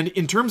 And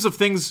in terms of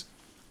things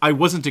I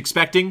wasn't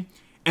expecting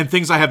and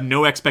things I have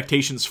no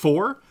expectations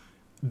for,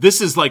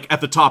 this is like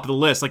at the top of the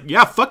list. Like,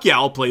 yeah, fuck yeah,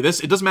 I'll play this.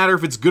 It doesn't matter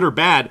if it's good or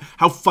bad.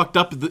 How fucked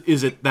up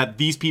is it that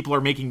these people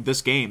are making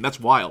this game? That's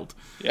wild.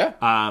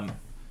 Yeah.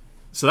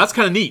 So that's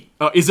kind of neat.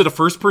 Is it a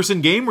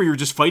first-person game where you're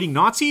just fighting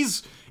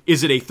Nazis?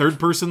 Is it a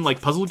third-person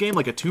like puzzle game,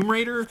 like a Tomb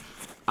Raider?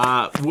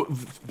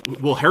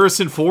 Will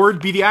Harrison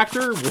Ford be the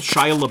actor? Will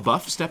Shia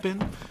LaBeouf step in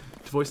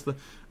to voice the?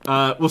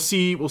 We'll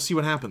see. We'll see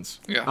what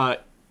happens. Yeah.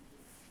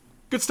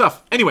 Good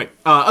stuff. Anyway,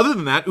 other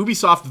than that,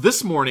 Ubisoft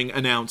this morning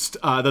announced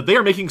that they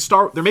are making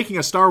They're making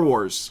a Star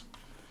Wars.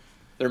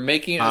 They're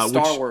making a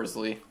Star Wars,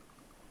 Lee.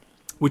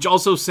 Which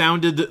also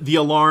sounded the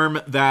alarm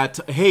that,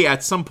 hey,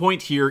 at some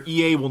point here,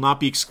 EA will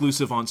not be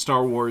exclusive on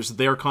Star Wars.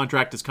 Their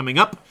contract is coming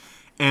up.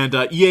 And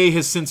EA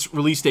has since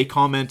released a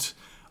comment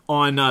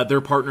on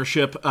their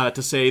partnership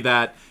to say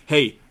that,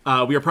 hey,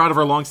 we are proud of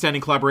our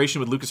long-standing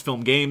collaboration with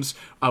Lucasfilm Games,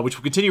 which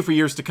will continue for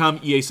years to come.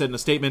 EA said in a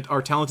statement,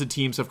 our talented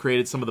teams have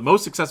created some of the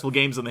most successful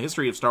games in the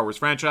history of Star Wars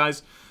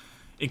franchise,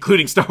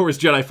 including Star Wars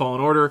Jedi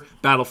Fallen Order,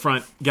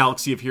 Battlefront,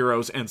 Galaxy of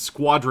Heroes, and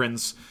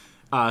Squadrons.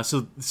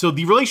 So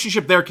the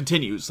relationship there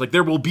continues. Like,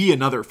 there will be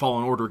another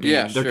Fallen Order game.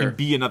 Yeah, there can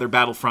be another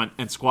Battlefront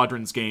and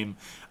Squadrons game.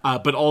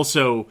 But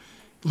also,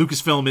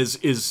 Lucasfilm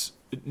is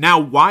now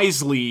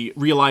wisely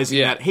realizing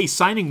that, hey,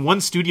 signing one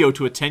studio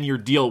to a 10-year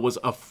deal was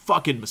a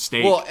fucking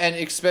mistake. Well, and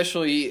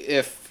especially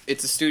if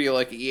it's a studio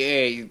like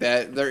EA,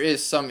 that there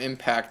is some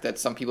impact that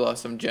some people have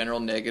some general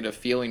negative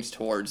feelings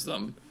towards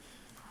them.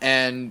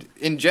 And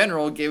in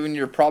general, giving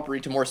your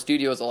property to more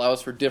studios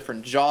allows for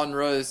different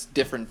genres,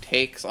 different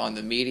takes on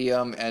the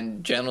medium,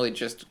 and generally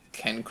just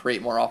can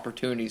create more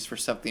opportunities for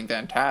something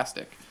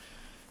fantastic.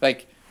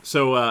 Like,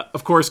 so,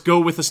 of course, go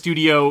with a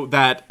studio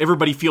that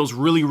everybody feels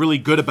really, really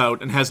good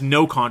about and has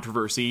no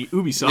controversy,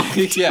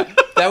 Ubisoft. Yeah,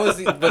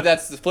 but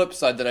that's the flip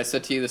side that I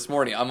said to you this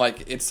morning. I'm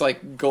like, it's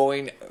like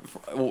quitting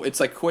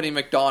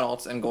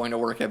McDonald's and going to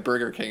work at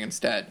Burger King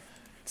instead.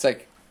 It's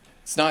like,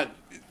 it's not...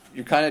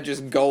 You're kind of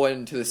just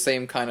going to the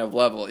same kind of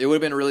level. It would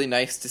have been really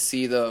nice to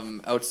see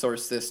them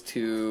outsource this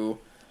to,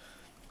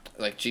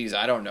 like, geez,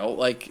 I don't know,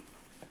 like,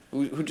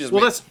 who just?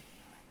 Well,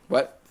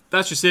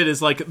 that's just it.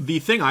 Is like the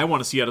thing I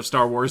want to see out of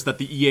Star Wars that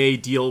the EA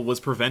deal was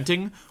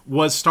preventing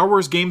was Star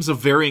Wars games of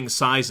varying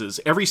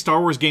sizes. Every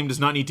Star Wars game does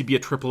not need to be a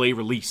AAA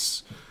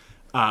release.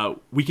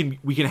 We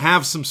can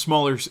have some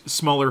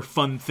smaller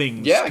fun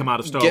things come out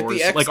of Star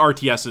Wars, like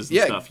RTSs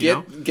and stuff.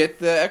 Get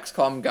the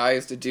XCOM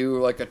guys to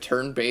do like a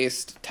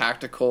turn-based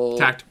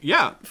tactical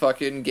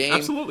fucking game.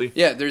 Absolutely.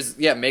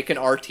 Yeah, make an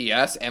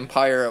RTS.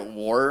 Empire at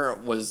War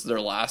was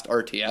their last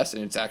RTS,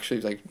 and it's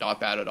actually like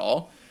not bad at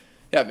all.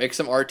 Yeah, make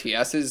some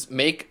RTSs.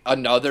 Make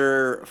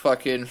another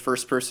fucking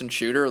first-person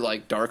shooter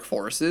like Dark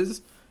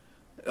Forces.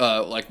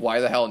 Like, why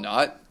the hell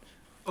not?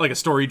 Like a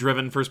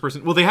story-driven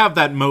first-person... Well, they have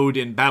that mode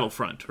in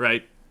Battlefront,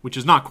 right? Which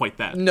is not quite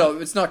that. No,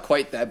 it's not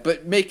quite that.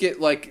 But make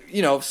it, like,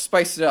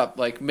 spice it up.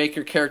 Like, make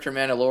your character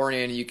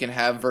Mandalorian. You can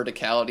have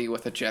verticality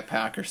with a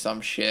jetpack or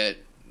some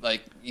shit.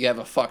 Like, you have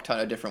a fuck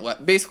ton of different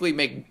weapons. Basically,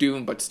 make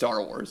Doom, but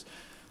Star Wars.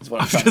 Is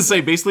what I'm trying to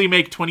say. Basically,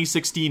 make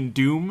 2016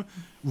 Doom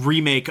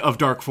remake of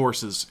Dark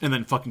Forces, and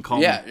then fucking call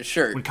me.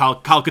 Sure. When Kyle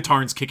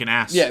Katarn's kicking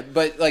ass. Yeah,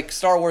 but like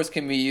Star Wars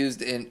can be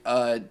used in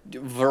a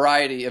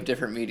variety of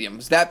different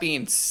mediums. That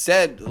being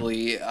said,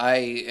 Lee, I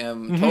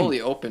am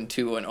totally open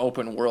to an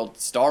open world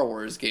Star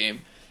Wars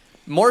game.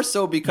 More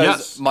so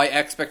because my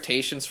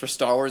expectations for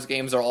Star Wars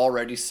games are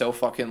already so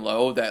fucking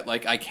low that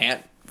like I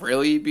can't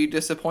really be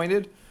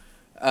disappointed.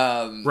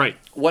 Right.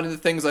 One of the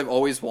things I've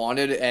always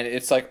wanted, and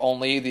it's like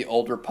only the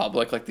Old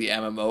Republic, like the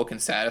MMO, can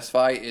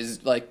satisfy,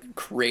 is like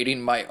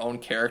creating my own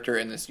character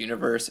in this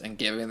universe and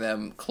giving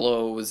them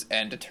clothes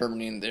and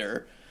determining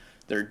their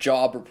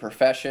job or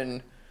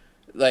profession.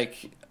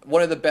 Like,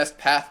 one of the best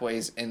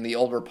pathways in the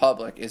Old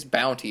Republic is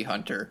bounty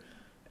hunter.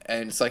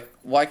 And it's like,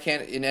 why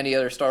can't in any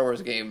other Star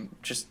Wars game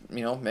just,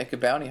 make a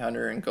bounty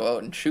hunter and go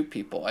out and shoot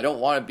people? I don't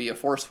want to be a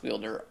force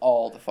wielder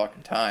all the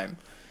fucking time.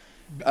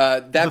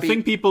 That the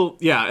thing people,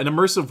 an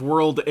immersive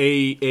world,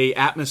 a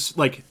atmosphere,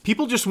 like,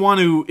 people just want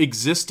to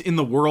exist in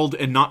the world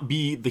and not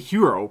be the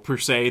hero, per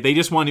se. They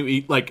just want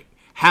to, like,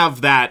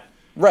 have that,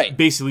 right,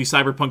 basically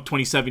Cyberpunk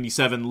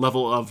 2077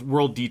 level of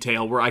world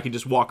detail where I can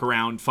just walk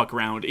around, fuck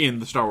around in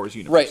the Star Wars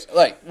universe.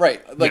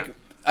 Right. Like,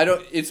 I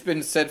don't. It's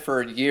been said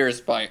for years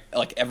by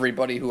like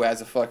everybody who has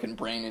a fucking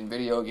brain in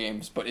video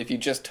games. But if you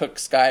just took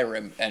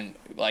Skyrim and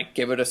like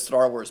give it a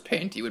Star Wars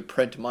paint, you would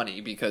print money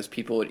because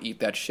people would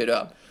eat that shit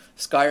up.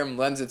 Skyrim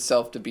lends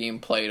itself to being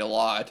played a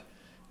lot,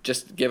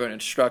 just given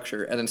its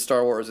structure. And then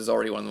Star Wars is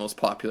already one of the most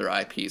popular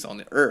IPs on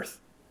the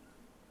Earth.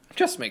 It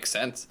just makes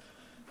sense.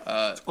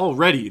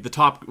 Already the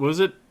top. What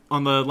was it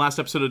on the last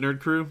episode of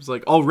Nerd Crew? It's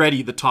like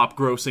already the top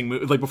grossing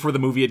movie, like before the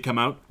movie had come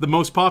out, the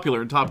most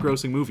popular and top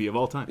grossing movie of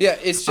all time. Yeah,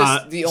 it's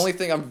just the only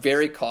thing I'm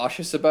very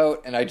cautious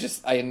about, and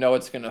I know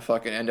it's gonna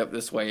fucking end up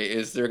this way,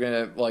 is they're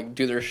gonna like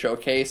do their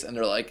showcase and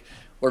they're like,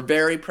 we're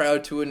very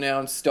proud to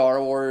announce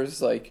Star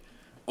Wars like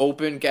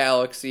Open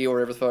Galaxy or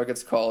whatever the fuck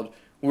it's called,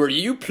 where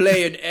you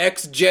play an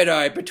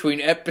ex-Jedi between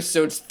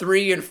episodes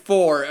 3 and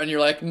 4, and you're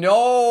like,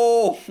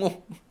 no.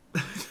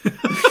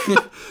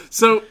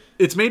 So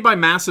it's made by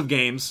Massive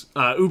Games.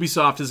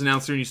 Ubisoft has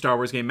announced their new Star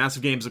Wars game.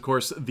 Massive Games, of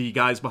course, the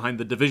guys behind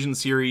the Division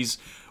series,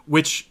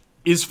 which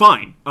is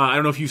fine. I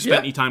don't know if you spent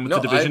any time with the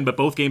Division, but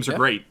both games are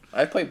great.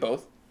 I played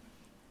both.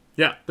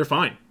 Yeah, they're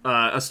fine.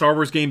 A Star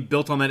Wars game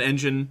built on that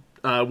engine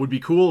would be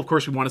cool. Of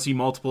course, we want to see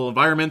multiple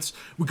environments.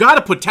 We got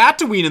to put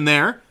Tatooine in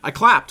there. I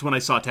clapped when I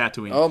saw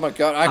Tatooine. Oh my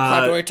god, I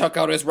clapped when he took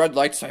out his red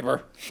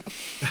lightsaber.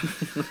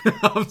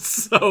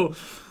 So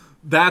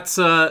that's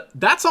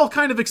all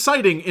kind of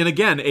exciting, and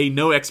again, a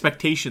no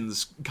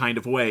expectations kind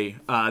of way.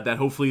 That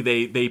hopefully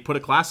they put a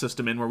class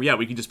system in where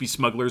we can just be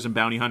smugglers and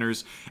bounty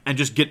hunters and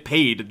just get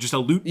paid. Just a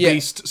loot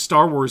based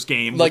Star Wars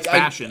game with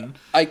fashion.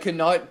 I could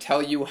not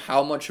tell you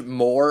how much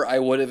more I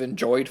would have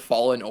enjoyed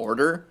Fallen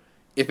Order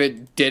if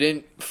it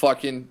didn't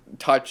fucking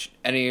touch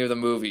any of the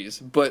movies.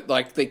 But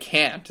like they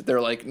can't. They're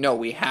like, no,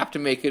 we have to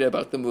make it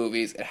about the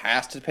movies. It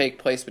has to take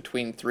place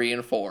between 3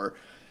 and 4.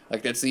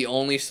 Like, that's the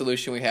only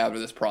solution we have to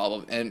this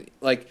problem. And,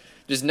 like,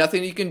 there's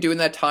nothing you can do in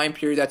that time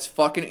period that's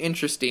fucking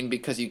interesting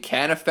because you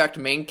can't affect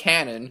main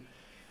canon.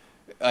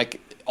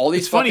 Like, all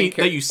these It's funny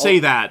that you say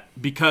that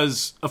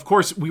because, of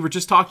course, we were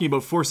just talking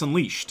about Force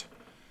Unleashed.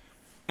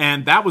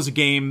 And that was a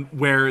game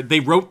where they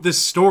wrote this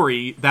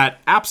story that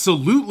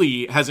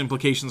absolutely has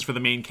implications for the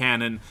main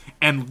canon.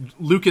 And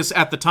Lucas,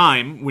 at the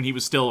time, when he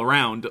was still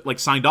around, like,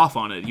 signed off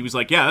on it. He was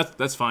like, yeah,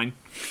 that's fine.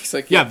 He's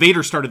like, yeah,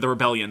 Vader started the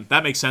rebellion.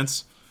 That makes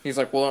sense. He's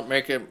like, will it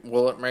make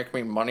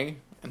me money?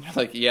 And they're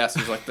like, yes.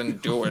 He's like, then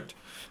do it.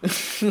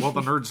 Will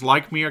the nerds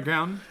like me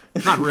again?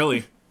 Not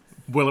really.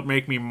 Will it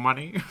make me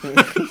money?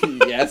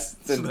 Yes,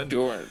 then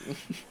do it.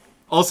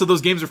 Also,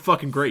 those games are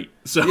fucking great.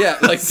 So yeah,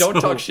 like, don't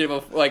talk shit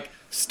about, like,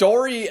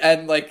 story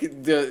and, like,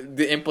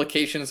 the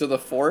implications of the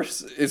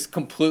Force is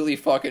completely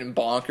fucking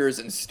bonkers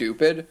and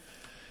stupid.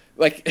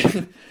 Like,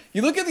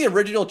 you look at the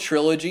original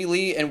trilogy,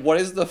 Lee, and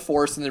what is the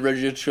Force in the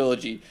original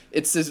trilogy?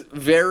 It's this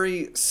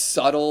very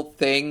subtle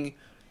thing.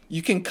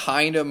 You can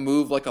kind of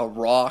move like a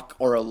rock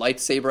or a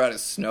lightsaber out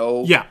of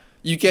snow. Yeah.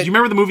 Do you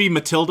remember the movie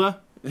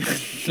Matilda?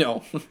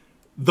 No.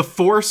 The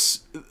Force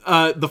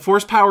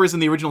powers in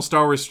the original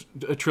Star Wars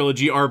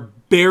trilogy are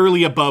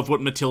barely above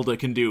what Matilda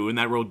can do in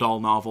that Roald Dahl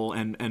novel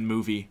and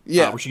movie.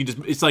 Yeah. Where she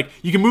can it's like,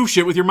 you can move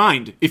shit with your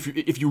mind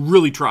if you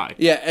really try.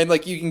 Yeah, and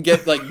like you can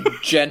get like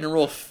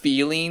general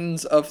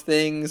feelings of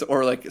things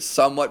or like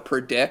somewhat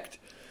predict.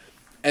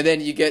 And then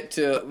when you get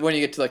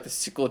to like the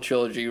sequel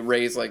trilogy,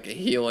 Rey's like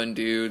healing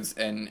dudes,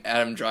 and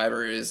Adam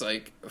Driver is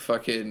like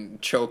fucking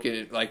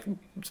choking, like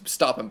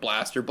stopping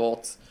blaster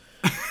bolts.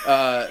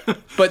 But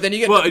then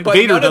you get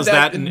Vader does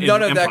that.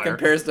 None of that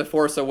compares to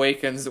Force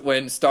Awakens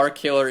when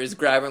Starkiller is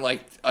grabbing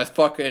like a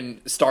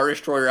fucking Star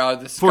Destroyer out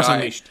of the sky. Force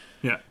Unleashed.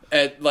 Yeah.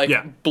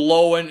 And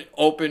blowing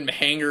open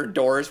hangar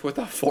doors with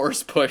a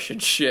force push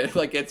and shit.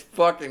 Like, it's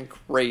fucking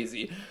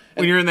crazy.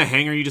 When you're in the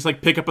hangar, you just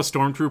like pick up a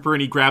stormtrooper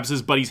and he grabs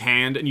his buddy's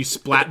hand and you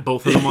splat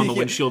both of them on the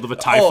windshield of a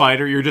TIE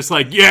fighter. You're just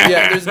like, yeah.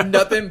 Yeah, there's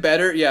nothing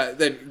better,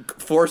 than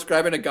force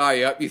grabbing a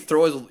guy up. You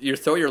throw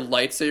your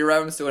lightsaber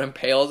at him so it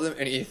impales him,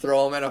 and you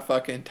throw him at a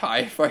fucking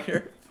TIE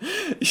fighter.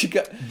 You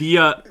got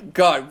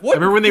God. What? I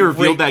remember when they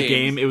revealed that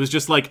game. It was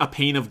just like a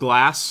pane of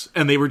glass,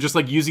 and they were just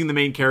like using the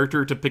main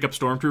character to pick up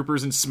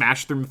stormtroopers and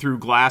smash them through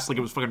glass like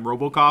it was fucking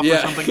RoboCop or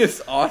something. Yeah,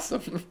 it's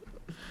awesome.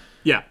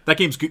 Yeah, that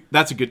game's good.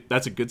 That's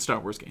a good Star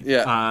Wars game.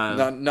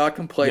 Yeah, not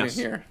complaining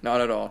here, not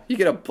at all. You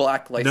get a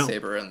black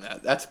lightsaber in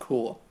that. That's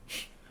cool.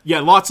 Yeah,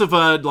 lots of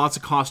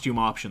costume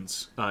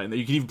options. And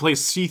you can even play a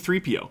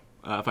C-3PO,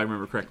 if I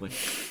remember correctly.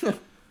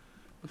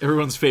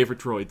 Everyone's favorite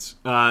droids.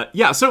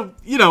 So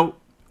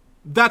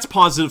that's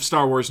positive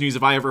Star Wars news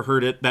if I ever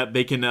heard it. That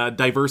they can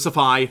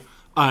diversify.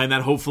 And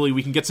that hopefully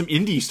we can get some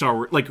indie Star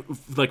Wars, like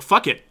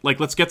fuck it, like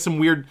let's get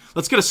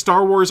a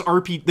Star Wars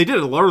RPG. They did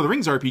a Lord of the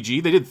Rings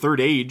RPG. They did Third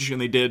Age,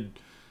 and they did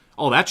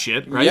all that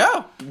shit, right?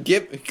 Yeah,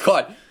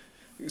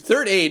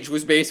 Third Age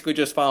was basically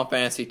just Final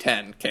Fantasy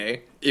X,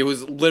 okay? It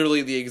was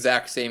literally the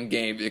exact same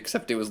game,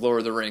 except it was Lord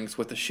of the Rings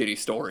with a shitty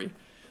story.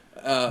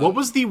 What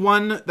was the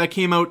one that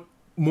came out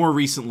more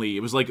recently? It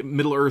was like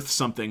Middle Earth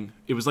something.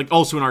 It was like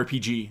also an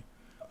RPG.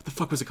 What the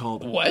fuck was it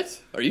called?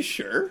 What? Are you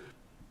sure?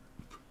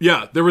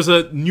 Yeah, there was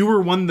a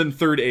newer one than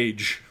Third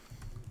Age.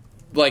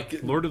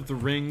 Like Lord of the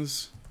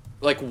Rings.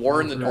 Like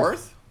War in the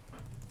North?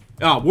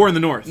 Oh, War in the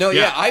North. No,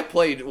 yeah, I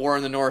played War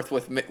in the North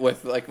with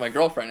like my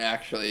girlfriend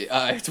actually.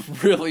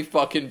 It's really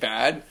fucking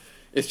bad.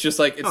 It's just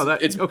like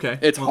it's okay.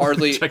 It's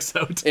hardly checks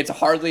out. It's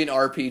hardly an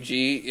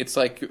RPG. It's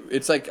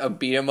like a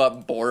beat 'em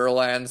up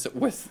Borderlands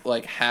with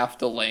like half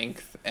the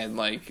length and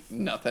like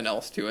nothing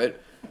else to it.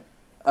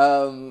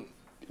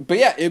 But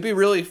yeah, it'd be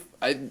really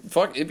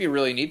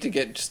neat to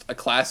get just a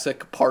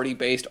classic party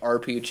based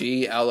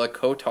RPG a la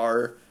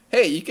KOTOR.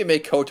 Hey, you can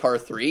make KOTOR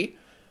 3.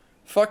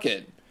 Fuck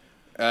it.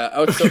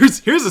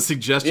 Here's a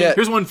suggestion. Yeah,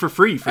 here's one for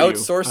free for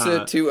outsource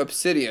it to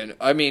Obsidian.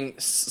 I mean,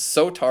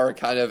 SOTAR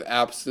kind of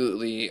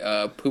absolutely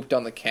pooped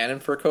on the cannon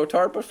for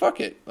KOTOR, but fuck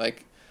it.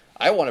 Like,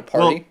 I want a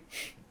party. Well,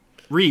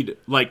 Reed,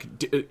 like,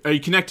 are you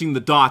connecting the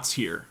dots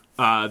here?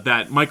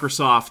 That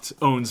Microsoft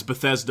owns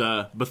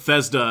Bethesda.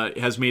 Bethesda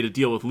has made a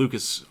deal with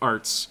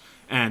LucasArts,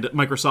 and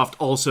Microsoft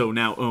also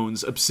now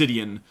owns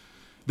Obsidian.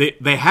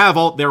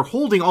 They're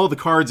holding all the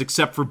cards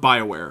except for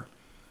BioWare.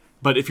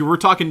 But if you were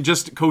talking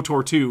just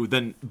KOTOR 2,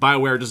 then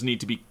BioWare doesn't need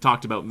to be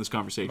talked about in this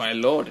conversation. My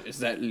lord, is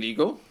that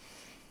legal?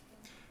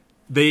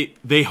 They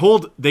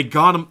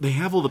got them. They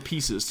have all the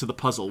pieces to the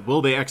puzzle.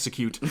 Will they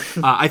execute?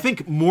 I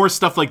think more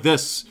stuff like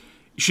this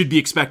should be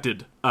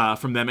expected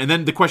from them. And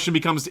then the question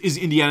becomes: is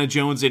Indiana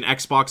Jones an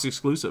Xbox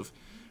exclusive?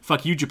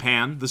 Fuck you,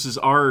 Japan. This is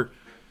our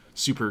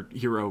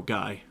superhero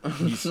guy.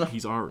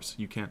 He's ours.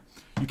 You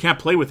can't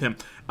play with him.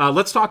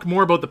 Let's talk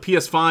more about the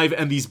PS5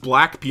 and these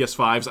black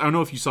PS5s. I don't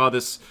know if you saw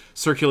this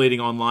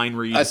circulating online,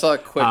 Reed. I saw a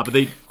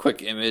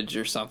quick image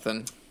or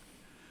something.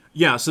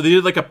 Yeah, so they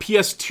did like a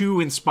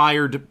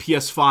PS2-inspired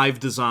PS5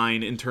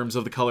 design in terms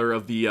of the color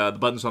of the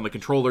buttons on the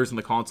controllers and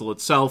the console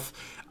itself.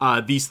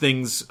 These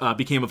things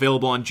became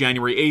available on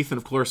January 8th and,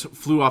 of course,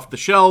 flew off the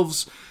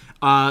shelves.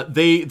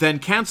 They then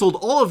canceled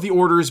all of the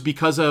orders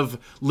because of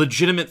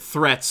legitimate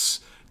threats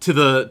to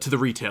the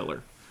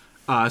retailer.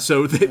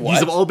 So these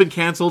have all been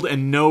canceled,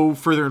 and no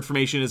further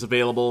information is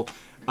available.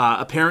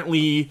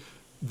 Apparently,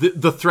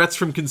 the threats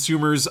from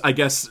consumers, I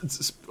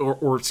guess,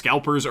 or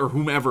scalpers or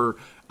whomever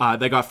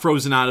that got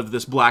frozen out of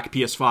this black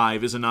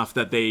PS5 is enough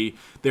that they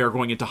are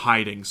going into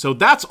hiding. So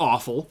that's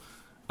awful,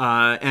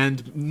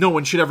 and no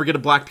one should ever get a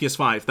black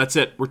PS5. That's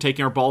it. We're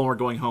taking our ball and we're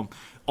going home.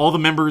 All the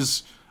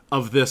members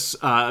of this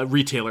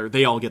retailer,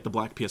 they all get the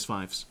black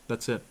PS5s.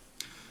 That's it.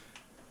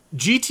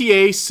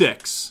 GTA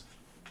 6.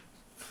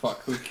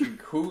 Fuck,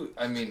 who?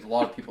 I mean, a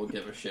lot of people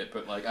give a shit,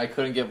 but like, I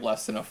couldn't give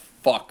less than a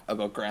fuck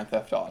about Grand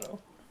Theft Auto.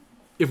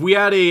 If we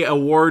had a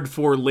award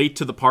for late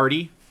to the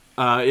party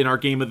in our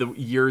game of the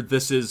year,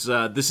 this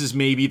is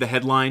maybe the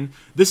headline.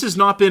 This has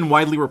not been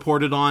widely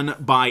reported on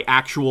by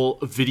actual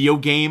video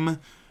game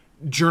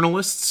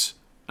journalists.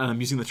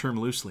 I'm using the term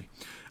loosely.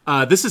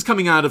 This is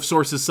coming out of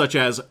sources such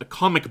as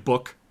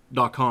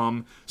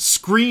comicbook.com,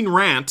 Screen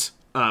Rant,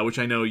 which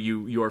I know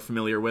you are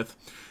familiar with,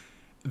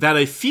 that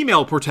a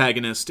female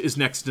protagonist is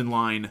next in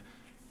line.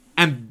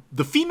 And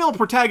the female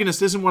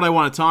protagonist isn't what I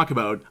want to talk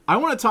about. I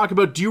want to talk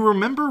about, do you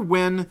remember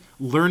when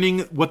learning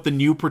what the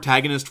new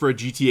protagonist for a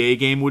GTA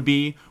game would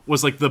be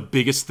was like the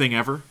biggest thing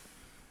ever?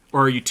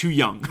 Or are you too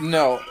young?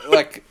 No,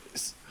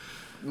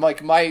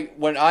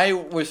 when I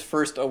was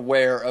first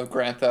aware of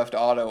Grand Theft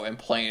Auto and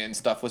playing and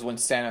stuff was when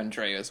San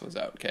Andreas was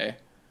out, okay?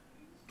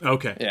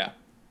 Okay. Yeah.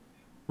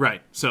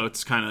 Right, so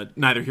it's kind of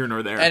neither here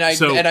nor there. And I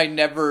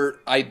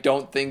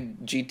don't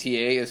think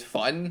GTA is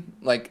fun.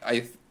 Like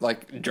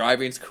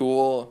driving's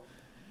cool,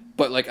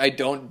 but like I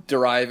don't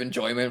derive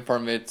enjoyment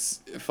from its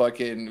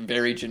fucking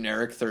very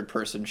generic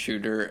third-person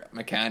shooter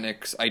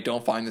mechanics. I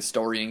don't find the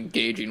story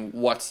engaging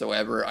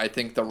whatsoever. I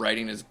think the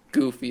writing is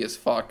goofy as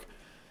fuck.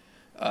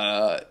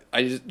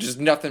 Just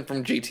nothing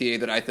from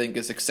GTA that I think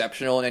is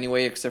exceptional in any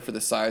way, except for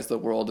the size of the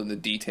world and the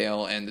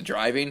detail and the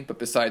driving. But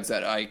besides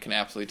that, I can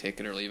absolutely take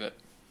it or leave it.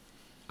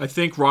 I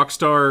think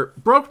Rockstar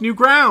broke new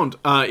ground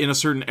in a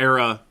certain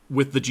era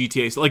with the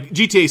GTA. Like,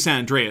 GTA San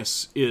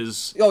Andreas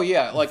is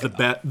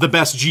the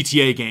best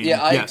GTA game.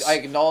 Yeah, yes. I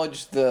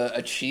acknowledge the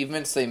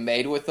achievements they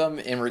made with them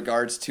in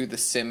regards to the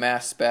sim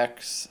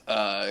aspects,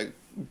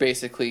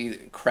 basically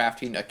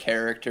crafting a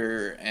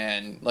character,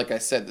 and, like I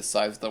said, the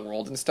size of the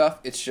world and stuff.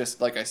 It's just,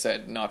 like I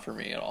said, not for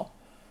me at all.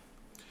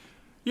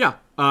 Yeah,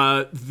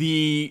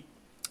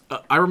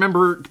 I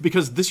remember,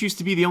 because this used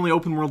to be the only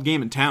open world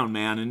game in town,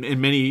 man,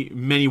 in many,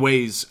 many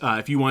ways.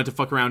 If you wanted to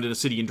fuck around in a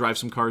city and drive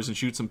some cars and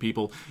shoot some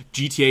people,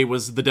 GTA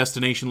was the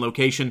destination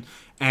location,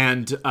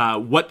 and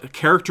what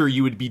character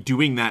you would be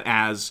doing that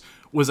as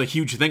was a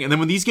huge thing. And then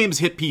when these games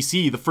hit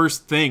PC, the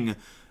first thing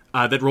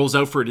that rolls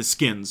out for it is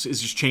skins, is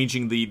just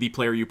changing the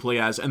player you play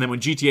as. And then when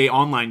GTA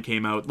Online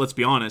came out, let's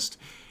be honest,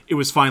 it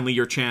was finally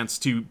your chance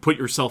to put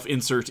yourself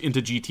insert into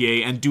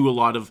GTA and do a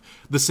lot of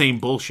the same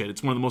bullshit.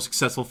 It's one of the most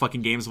successful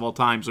fucking games of all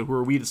time. So who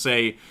are we to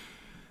say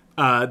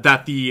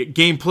that the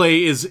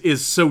gameplay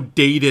is so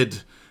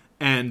dated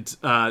and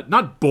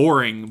not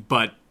boring,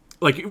 but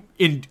like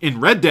in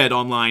Red Dead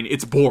Online,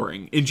 it's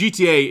boring. In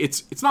GTA,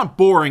 it's not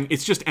boring.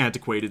 It's just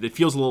antiquated. It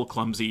feels a little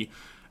clumsy.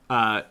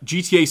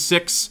 GTA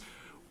 6.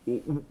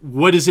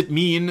 What does it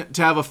mean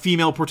to have a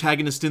female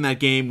protagonist in that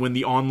game when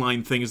the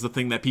online thing is the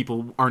thing that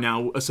people are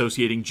now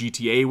associating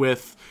GTA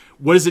with?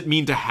 What does it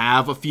mean to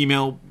have a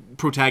female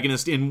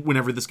protagonist in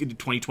whenever this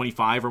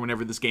 2025 or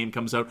whenever this game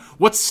comes out?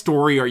 What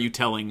story are you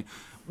telling?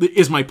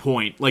 Is my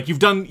point. Like you've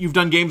done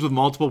games with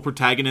multiple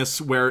protagonists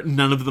where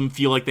none of them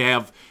feel like they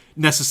have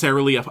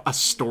necessarily a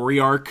story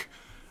arc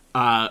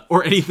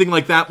or anything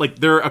like that. Like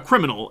they're a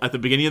criminal at the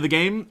beginning of the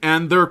game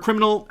and they're a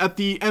criminal at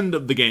the end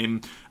of the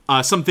game.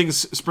 Some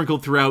things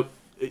sprinkled throughout.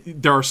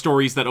 There are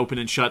stories that open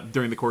and shut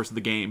during the course of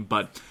the game,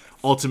 but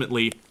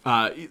ultimately,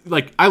 I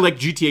like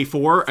GTA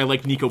 4. I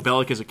like Nico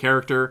Bellic as a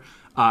character.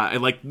 I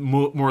like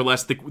more or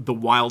less the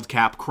wild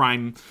cap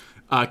crime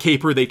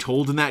caper they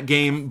told in that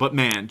game. But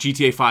man,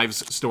 GTA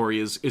 5's story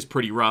is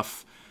pretty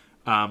rough,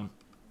 and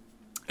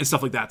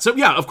stuff like that. So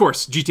yeah, of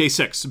course, GTA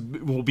 6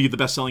 will be the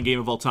best-selling game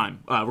of all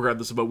time,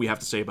 regardless of what we have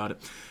to say about it.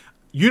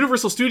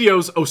 Universal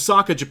Studios,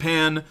 Osaka,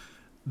 Japan.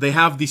 They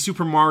have the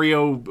Super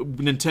Mario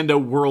Nintendo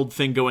World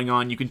thing going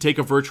on. You can take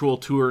a virtual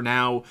tour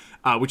now,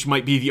 which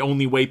might be the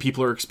only way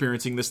people are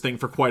experiencing this thing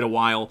for quite a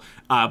while.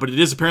 But it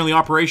is apparently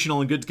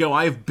operational and good to go.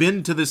 I have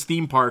been to this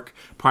theme park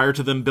prior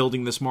to them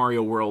building this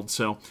Mario World,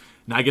 so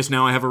I guess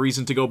now I have a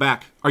reason to go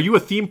back. Are you a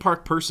theme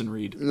park person,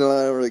 Reed? No,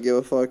 I don't really give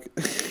a fuck.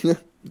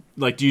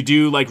 Like, do you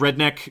do, like,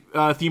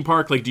 redneck theme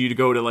park? Like, do you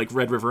go to, like,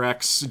 Red River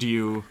X? Do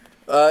you...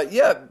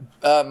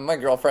 my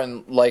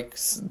girlfriend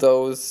likes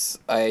those.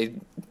 I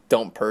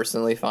don't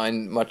personally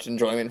find much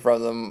enjoyment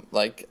from them.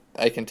 Like,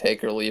 I can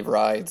take or leave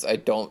rides. I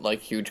don't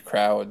like huge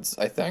crowds.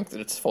 I think that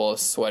it's full of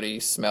sweaty,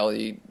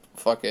 smelly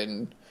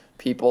fucking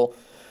people.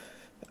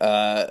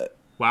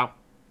 Wow.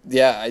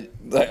 Yeah,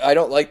 I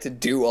don't like to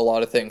do a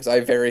lot of things. I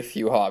have very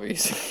few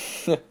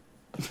hobbies.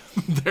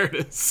 There it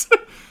is.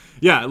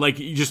 Yeah, like,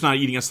 you're just not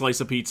eating a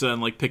slice of pizza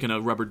and, like, picking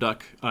a rubber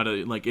duck out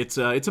of, like, it's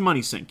a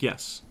money sink,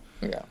 yes.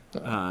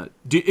 Yeah.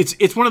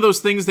 It's one of those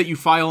things that you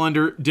file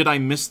under, did I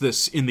miss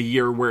this in the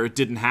year where it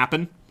didn't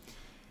happen?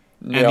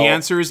 No. And the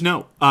answer is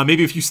no.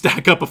 Maybe if you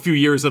stack up a few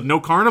years of no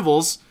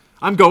carnivals,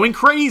 I'm going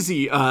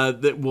crazy.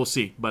 That we'll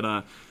see.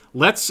 But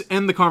let's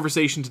end the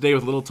conversation today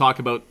with a little talk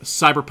about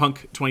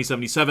Cyberpunk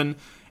 2077.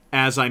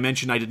 As I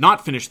mentioned, I did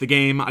not finish the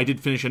game. I did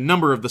finish a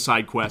number of the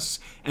side quests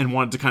and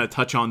wanted to kind of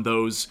touch on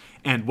those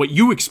and what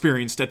you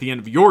experienced at the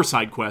end of your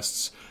side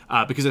quests.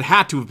 Because it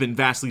had to have been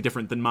vastly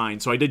different than mine.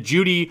 So I did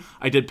Judy,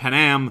 I did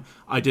Panam,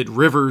 I did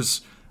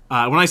Rivers.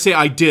 When I say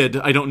I did,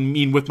 I don't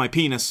mean with my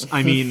penis.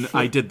 I mean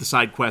I did the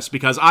side quests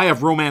because I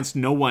have romanced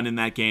no one in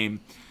that game.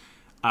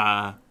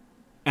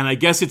 And I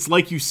guess it's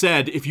like you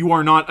said, if you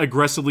are not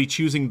aggressively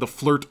choosing the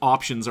flirt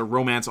options or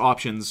romance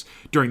options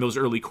during those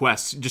early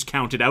quests, just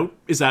count it out.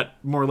 Is that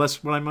more or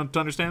less what I'm meant to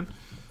understand?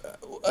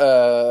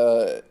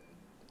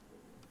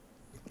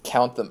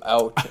 Count them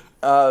out.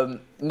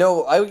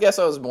 No, I guess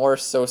I was more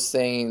so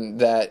saying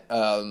that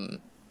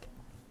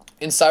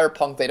in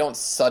Cyberpunk they don't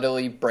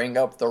subtly bring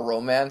up the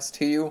romance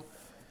to you.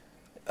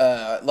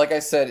 Like I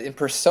said, in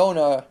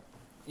Persona,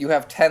 you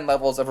have 10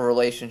 levels of a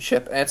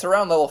relationship, and it's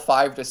around level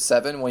 5 to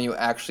 7 when you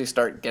actually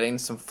start getting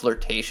some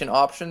flirtation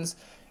options.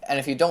 And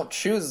if you don't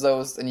choose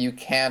those, then you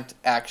can't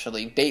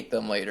actually date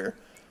them later.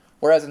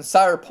 Whereas in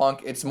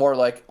Cyberpunk, it's more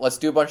like, let's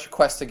do a bunch of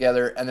quests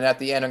together, and then at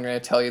the end I'm going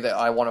to tell you that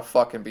I want to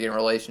fucking be in a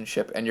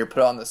relationship, and you're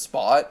put on the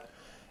spot,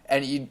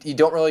 and you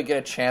don't really get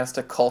a chance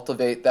to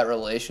cultivate that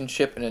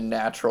relationship in a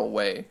natural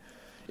way.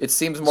 It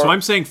seems more... So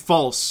I'm saying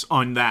false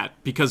on that,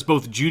 because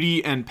both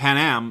Judy and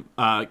Panam,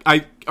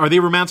 are they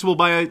romanceable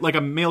by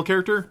a male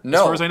character, no,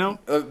 as far as I know?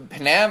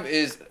 Panam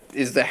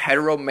is the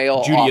hetero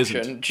male Judy option.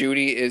 Isn't.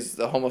 Judy is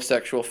the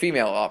homosexual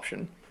female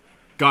option.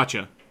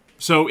 Gotcha.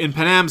 So in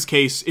Panam's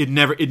case, it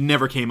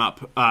never came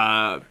up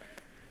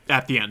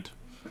at the end.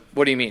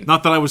 What do you mean?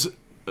 Not that I was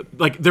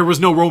like there was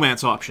no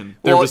romance option.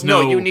 There was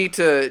no. You need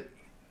to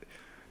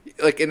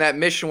like in that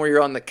mission where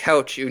you're on the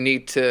couch. You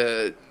need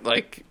to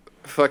like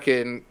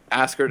fucking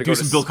ask her to do go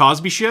some to Bill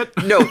Cosby shit.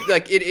 No,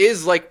 like it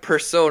is like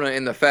Persona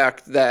in the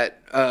fact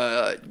that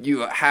you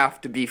have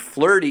to be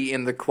flirty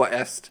in the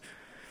quest.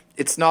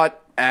 It's not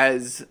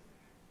as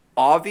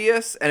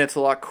obvious, and it's a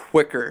lot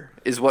quicker.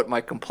 Is what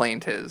my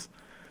complaint is.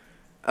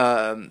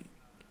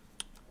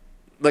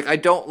 Like I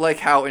don't like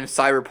how in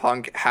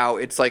Cyberpunk how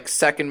it's like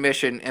second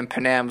mission and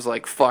Panam's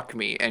like fuck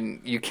me, and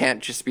you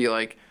can't just be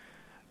like,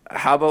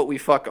 how about we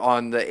fuck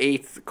on the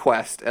 8th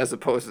quest as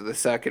opposed to the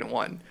second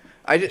one.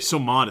 I just so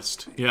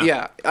modest. Yeah.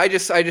 Yeah. I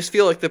just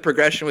feel like the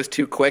progression was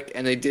too quick,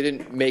 and they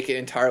didn't make it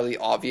entirely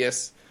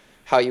obvious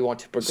how you want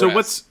to progress.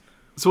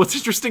 So what's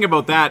interesting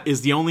about that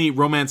is the only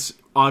romance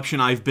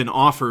option I've been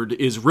offered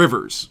is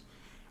Rivers.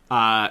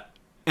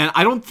 And And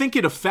I don't think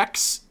it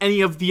affects any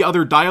of the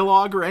other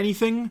dialogue or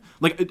anything.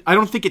 Like, I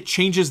don't think it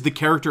changes the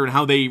character and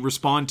how they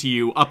respond to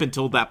you up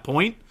until that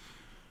point.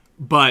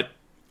 But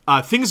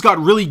things got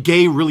really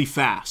gay really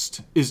fast,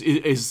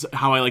 is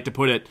how I like to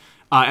put it.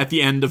 At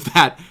the end of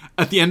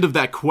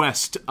that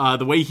quest,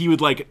 the way he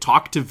would like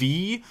talk to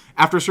V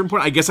after a certain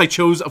point, I guess I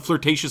chose a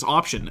flirtatious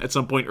option at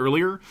some point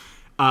earlier.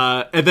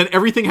 And then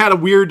everything had a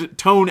weird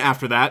tone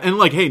after that. And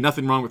like, hey,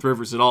 nothing wrong with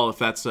Rivers at all. If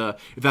that's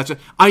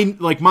I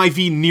like my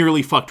V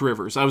nearly fucked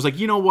Rivers. I was like,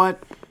 you know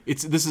what?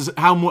 This is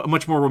how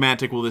much more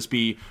romantic will this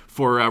be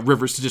for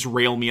Rivers to just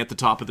rail me at the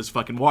top of this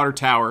fucking water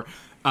tower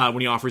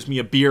when he offers me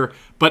a beer.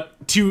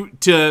 But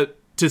to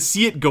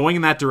see it going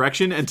in that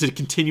direction and to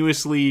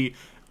continuously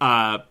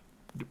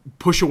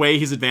push away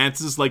his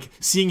advances, like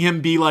seeing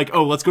him be like,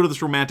 oh, let's go to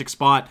this romantic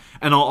spot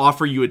and I'll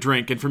offer you a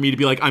drink, and for me to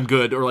be like, I'm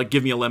good, or like,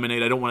 give me a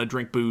lemonade, I don't want to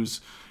drink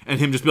booze, and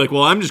him just be like,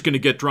 well, I'm just gonna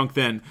get drunk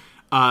then.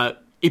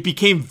 It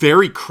became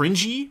very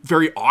cringy,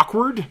 very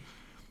awkward.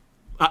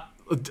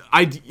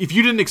 If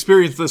you didn't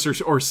experience this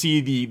or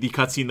see the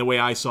cutscene the way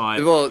I saw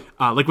it, well,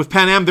 like with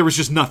Panam, there was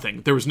just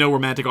nothing. There was no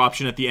romantic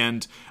option at the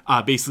end.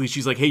 Basically,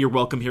 she's like, hey, you're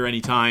welcome here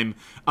anytime.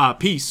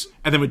 Peace.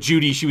 And then with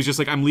Judy, she was just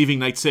like, I'm leaving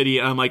Night City.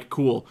 And I'm like,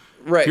 cool.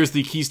 Right. Here's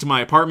the keys to my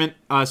apartment,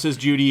 says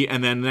Judy.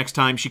 And then the next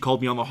time she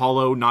called me on the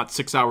holo, not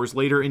 6 hours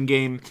later in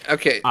game.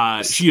 Okay.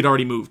 She had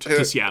already moved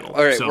to Seattle.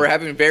 All right, so. We're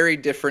having very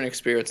different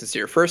experiences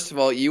here. First of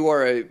all, you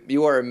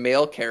are a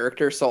male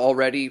character, so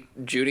already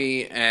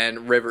Judy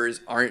and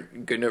Rivers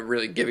aren't going to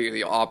really give you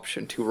the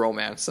option to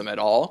romance them at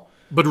all.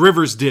 But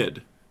Rivers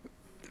did.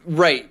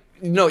 Right.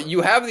 No,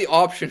 you have the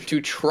option to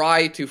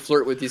try to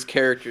flirt with these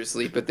characters,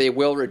 Lee, but they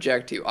will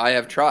reject you. I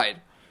have tried.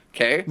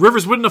 Okay?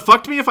 Rivers wouldn't have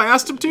fucked me if I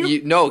asked him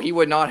to? No, he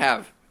would not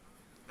have.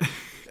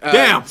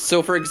 Damn.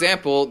 So, for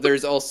example,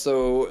 there's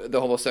also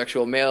the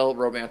homosexual male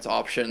romance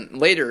option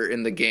later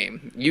in the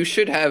game. You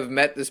should have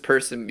met this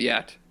person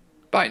yet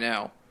by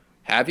now.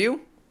 Have you?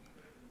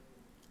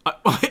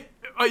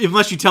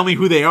 Unless you tell me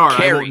who they are,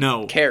 Carrie, I won't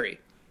know. Carrie.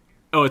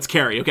 Oh, it's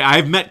Carrie. Okay,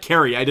 I've met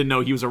Carrie. I didn't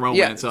know he was a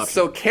romance option.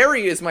 So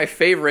Carrie is my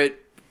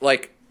favorite,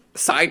 like,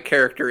 side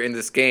character in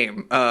this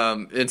game.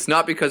 It's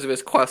not because of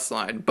his quest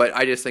line, but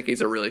I just think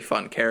he's a really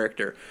fun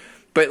character.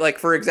 But, like,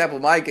 for example,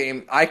 my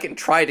game, I can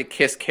try to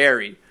kiss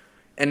Carrie,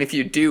 and if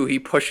you do, he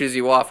pushes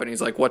you off, and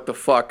he's like, what the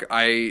fuck?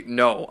 I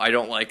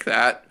don't like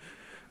that.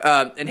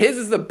 And his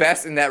is the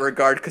best in that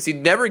regard, because he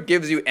never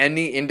gives you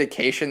any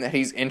indication that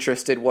he's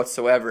interested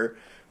whatsoever,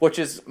 which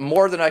is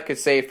more than I could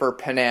say for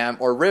Panam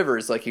or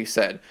Rivers, like you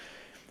said.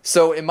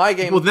 So in my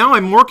game... Well, now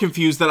I'm more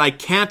confused that I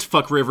can't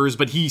fuck Rivers,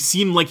 but he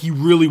seemed like he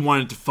really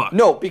wanted to fuck.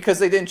 No, because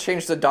they didn't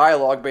change the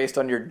dialogue based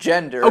on your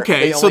gender.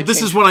 Okay, so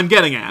this is what I'm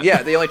getting at.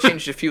 Yeah, they only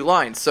changed a few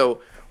lines.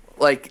 So,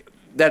 like,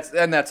 that's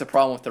a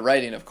problem with the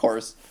writing, of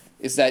course,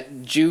 is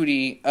that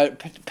Judy,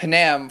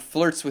 Panam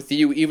flirts with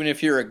you even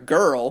if you're a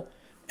girl,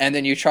 and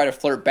then you try to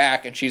flirt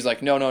back, and she's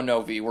like,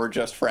 no, V, we're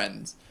just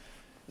friends.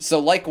 So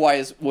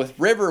likewise, with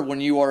River,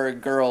 when you are a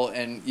girl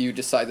and you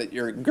decide that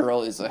your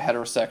girl is a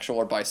heterosexual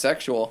or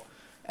bisexual,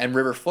 and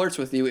River flirts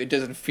with you, it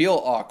doesn't feel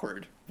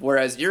awkward.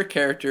 Whereas your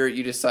character,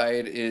 you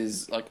decide,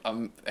 is like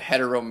a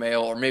hetero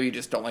male, or maybe you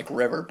just don't like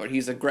River, but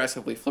he's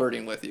aggressively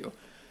flirting with you.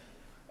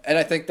 And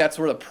I think that's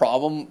where the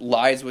problem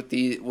lies with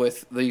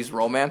these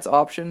romance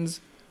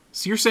options.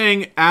 So you're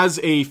saying, as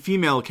a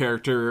female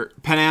character,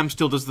 Panam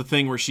still does the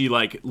thing where she,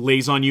 like,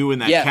 lays on you in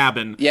that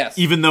cabin,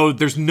 even though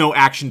there's no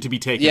action to be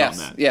taken on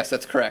that. Yes,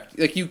 that's correct.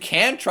 Like, you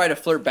can try to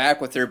flirt back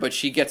with her, but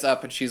she gets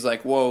up and she's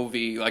like, whoa,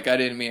 V, like, I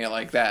didn't mean it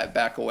like that,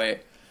 back away.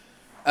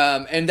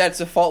 And that's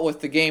the fault with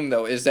the game,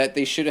 though, is that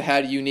they should have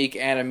had unique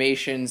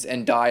animations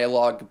and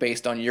dialogue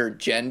based on your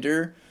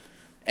gender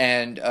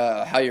and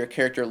how your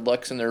character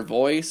looks and their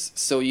voice,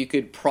 so you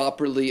could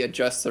properly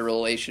adjust the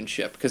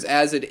relationship. Because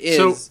as it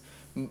is,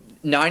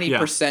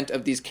 90%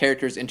 of these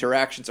characters'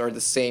 interactions are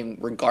the same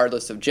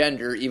regardless of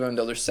gender, even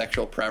though their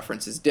sexual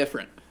preference is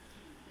different.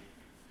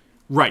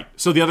 Right.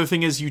 So the other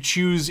thing is you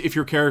choose if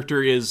your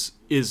character is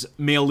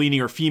male-leaning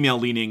or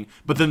female-leaning,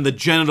 but then the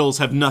genitals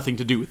have nothing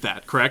to do with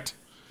that, correct?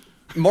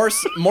 More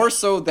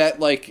so that,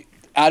 like,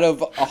 out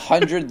of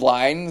 100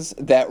 lines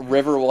that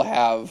River will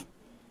have,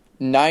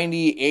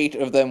 98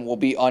 of them will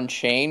be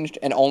unchanged,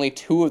 and only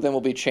 2 of them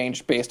will be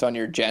changed based on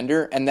your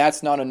gender, and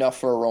that's not enough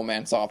for a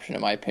romance option, in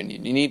my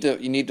opinion. You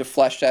need to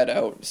flesh that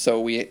out, so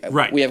we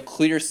have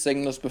clear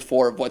signals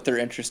before of what they're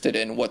interested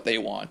in, what they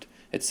want,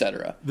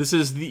 etc. This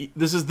is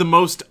the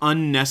most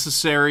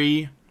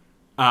unnecessary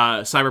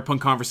cyberpunk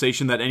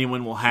conversation that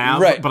anyone will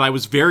have, right. But I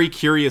was very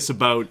curious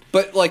about.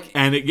 But like,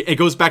 and it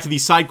goes back to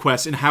these side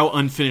quests and how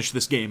unfinished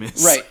this game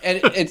is. Right,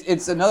 and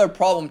it's another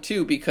problem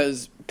too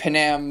because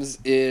Panam's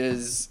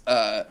is.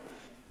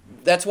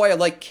 That's why I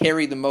like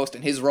Carrie the most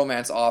in his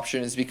romance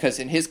option, is because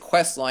in his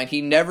quest line he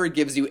never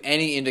gives you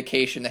any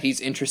indication that he's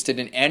interested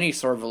in any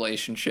sort of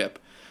relationship.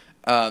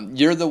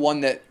 You're the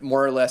one that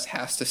more or less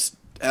has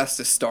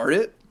to start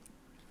it.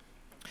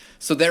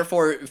 So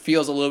therefore, it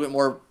feels a little bit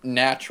more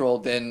natural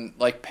than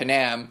like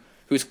Panam,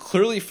 who's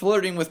clearly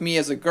flirting with me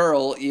as a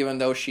girl, even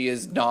though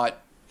she's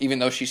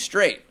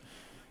straight.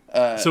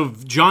 So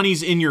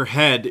Johnny's in your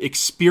head,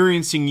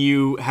 experiencing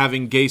you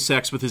having gay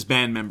sex with his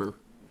band member.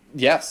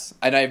 Yes,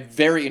 and I'm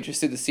very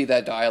interested to see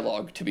that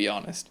dialogue, to be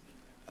honest.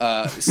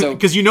 So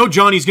because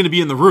Johnny's going to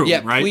be in the room,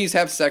 yeah, right? Please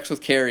have sex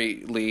with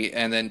Carrie Lee,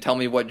 and then tell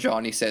me what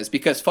Johnny says.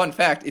 Because fun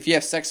fact, if you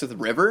have sex with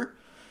River,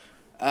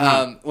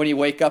 when you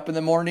wake up in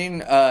the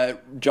morning,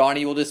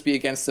 Johnny will just be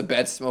against the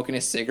bed smoking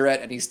a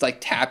cigarette, and he's like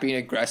tapping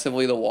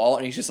aggressively the wall,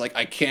 and he's just like,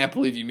 "I can't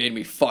believe you made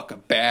me fuck a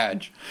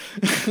badge."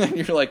 And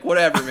you're like,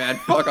 "Whatever, man,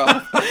 fuck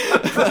off."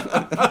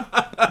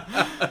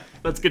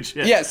 That's good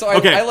shit. Yeah, so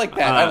I like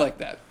that. I like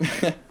that.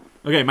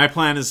 Okay, my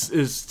plan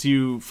is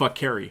to fuck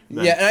Carrie.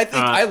 Then. Yeah, and I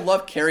think I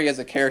love Carrie as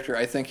a character.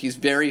 I think he's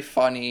very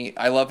funny.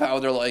 I love how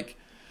they're like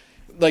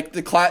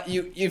the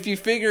if you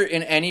figure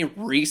in any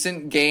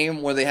recent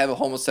game where they have a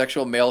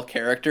homosexual male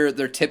character,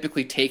 they're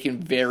typically taken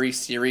very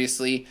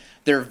seriously.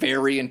 They're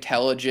very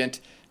intelligent.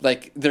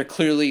 Like they're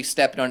clearly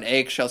stepping on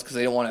eggshells because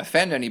they don't want to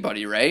offend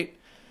anybody, right?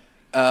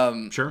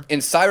 Sure. In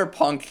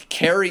Cyberpunk,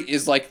 Carrie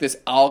is like this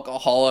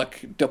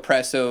alcoholic,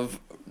 depressive,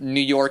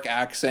 New York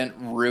accent,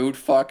 rude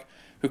fuck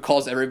who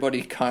calls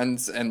everybody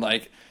cunts and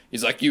like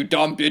he's like, "You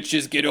dumb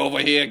bitches, get over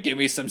here, give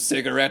me some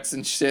cigarettes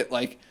and shit."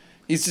 Like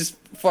he's just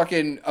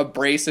fucking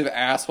abrasive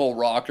asshole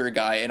rocker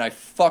guy, and I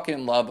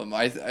fucking love him.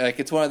 I like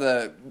it's one of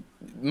the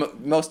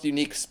most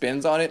unique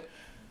spins on it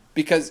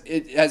because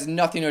it has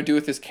nothing to do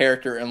with his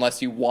character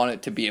unless you want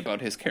it to be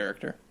about his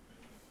character.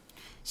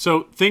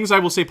 So things I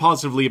will say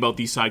positively about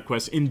these side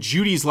quests. In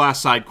Judy's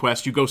last side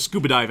quest, you go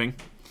scuba diving,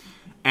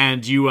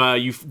 and you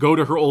go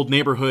to her old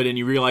neighborhood, and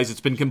you realize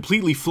it's been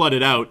completely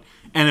flooded out.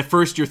 And at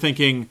first you're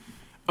thinking,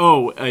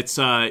 oh, it's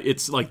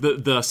like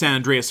the San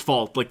Andreas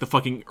fault, like the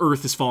fucking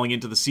earth is falling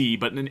into the sea.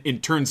 But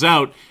it turns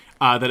out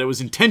that it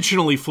was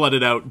intentionally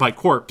flooded out by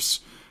corpse.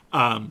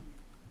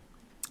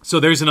 So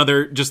there's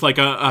another, just like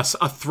a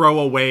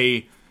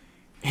throwaway,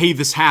 hey,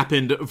 this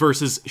happened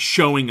versus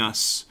showing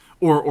us.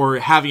 Or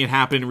having it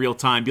happen in real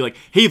time. Be like,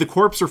 hey, the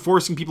corpse are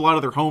forcing people out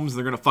of their homes and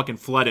they're going to fucking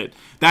flood it.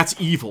 That's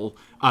evil.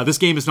 This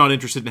game is not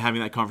interested in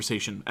having that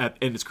conversation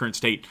in its current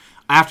state.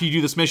 After you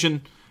do this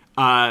mission,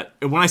 and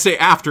when I say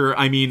after,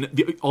 I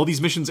mean all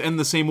these missions end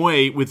the same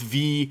way, with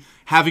V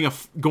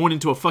going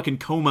into a fucking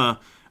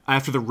coma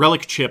after the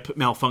relic chip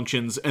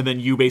malfunctions, and then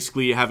you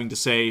basically having to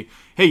say,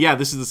 hey, yeah,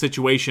 this is the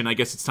situation. I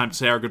guess it's time to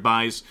say our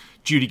goodbyes.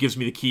 Judy gives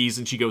me the keys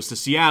and she goes to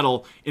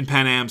Seattle. In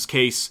Panam's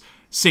case,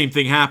 same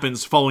thing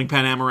happens, following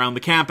Panam around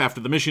the camp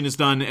after the mission is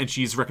done, and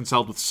she's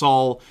reconciled with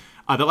Saul.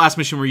 The last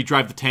mission where you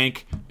drive the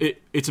tank,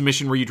 it's a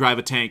mission where you drive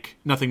a tank.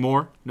 Nothing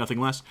more, nothing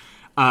less.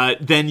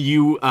 Then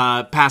you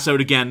pass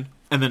out again,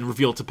 and then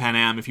reveal to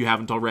Panam, if you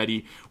haven't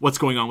already, what's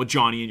going on with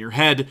Johnny in your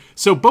head.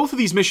 So both of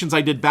these missions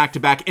I did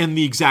back-to-back in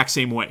the exact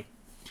same way.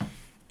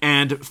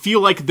 And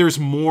feel like there's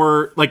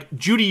more, like,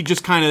 Judy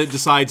just kind of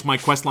decides my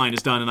quest line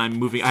is done and I'm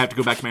moving, I have to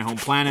go back to my home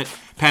planet.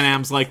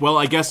 Panam's like, well,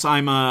 I guess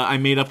I'm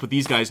made up with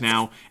these guys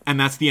now, and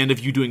that's the end of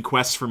you doing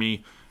quests for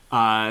me.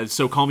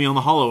 So call me on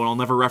the holo and I'll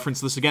never reference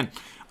this again.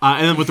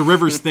 And then with the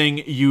Rivers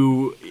thing,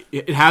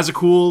 it has a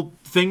cool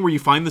thing where you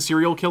find the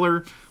serial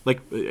killer. Like,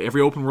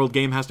 every open world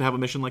game has to have a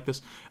mission like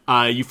this.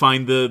 You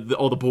find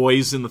all the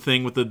boys in the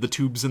thing with the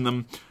tubes in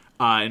them,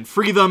 and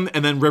free them,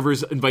 and then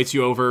Rivers invites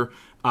you over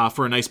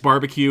for a nice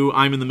barbecue.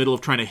 I'm in the middle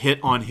of trying to hit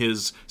on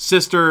his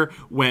sister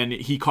when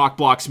he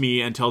cockblocks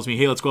me and tells me,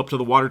 hey, let's go up to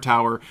the water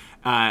tower,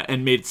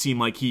 and made it seem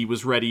like he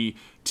was ready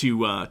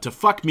to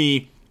fuck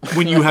me,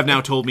 when you have now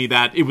told me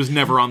that it was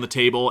never on the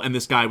table, and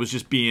this guy was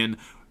just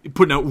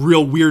putting out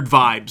real weird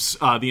vibes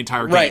the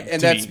entire game. Right,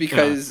 and that's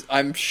because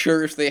I'm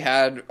sure if they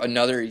had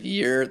another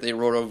year, they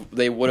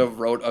would have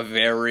wrote a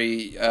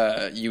very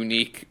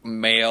unique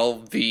male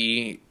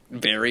V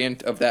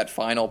variant of that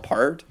final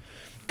part.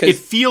 It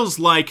feels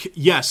like,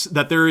 yes,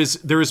 that there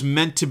is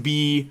meant to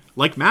be,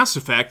 like Mass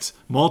Effect,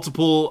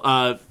 multiple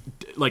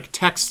like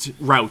text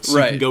routes you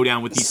can go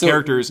down with these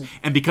characters,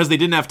 and because they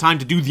didn't have time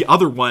to do the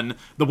other one,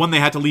 the one they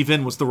had to leave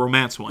in was the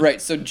romance one.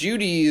 Right, so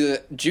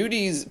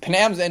Judy's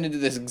Panam's ended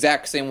this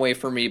exact same way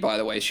for me, by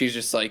the way. She's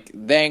just like,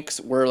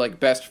 thanks, we're like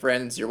best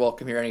friends, you're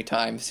welcome here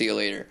anytime, see you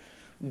later.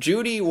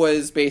 Judy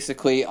was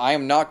basically, I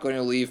am not going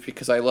to leave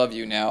because I love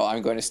you now,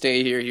 I'm going to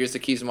stay here, here's the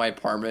keys to my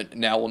apartment,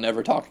 now we'll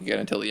never talk again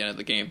until the end of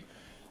the game.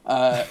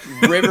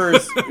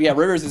 Rivers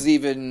is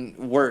even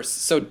worse.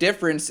 So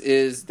difference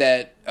is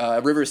that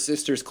River's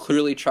sister's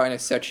clearly trying to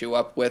set you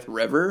up with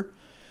River,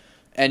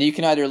 and you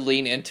can either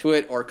lean into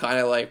it or kind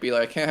of like be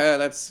like,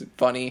 that's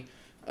funny,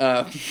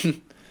 and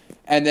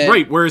then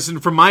right. Whereas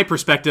from my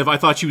perspective, I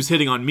thought she was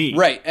hitting on me.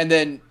 Right, and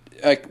then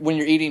like when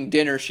you're eating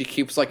dinner, she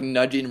keeps like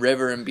nudging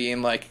River and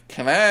being like,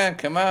 come on.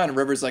 And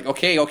River's like,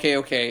 okay,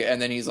 and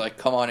then he's like,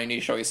 come on, I need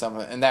to show you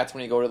something, and that's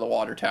when you go to the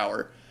water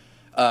tower.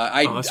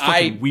 That's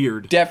fucking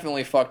weird.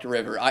 Definitely fucked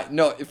River.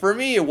 For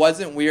me, it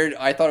wasn't weird.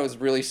 I thought it was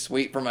really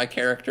sweet for my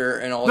character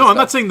and all. No, I'm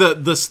not saying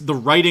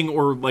the writing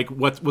or like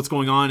what's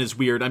going on is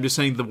weird. I'm just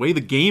saying the way the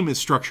game is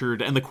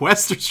structured and the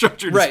quests are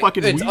structured is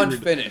fucking weird. It's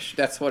unfinished.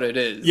 That's what it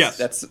is. Yes,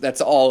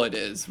 that's all it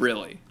is,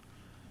 really.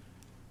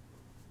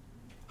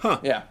 Huh?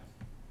 Yeah.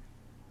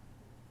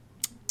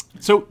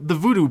 So the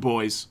Voodoo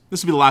Boys.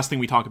 This will be the last thing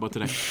we talk about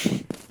today.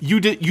 You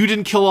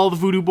didn't kill all the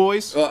Voodoo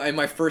Boys? Well, in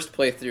my first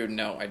playthrough,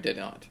 no, I did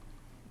not.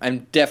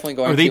 I'm definitely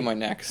going to my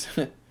next.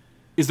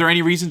 Is there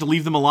any reason to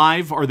leave them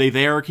alive? Are they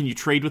there? Can you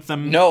trade with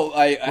them? No,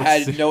 I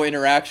had no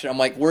interaction. I'm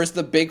like, where's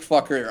the big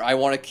fucker? I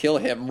want to kill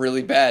him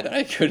really bad, and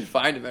I couldn't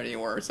find him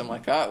anywhere. So I'm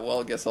like,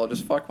 well, I guess I'll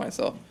just fuck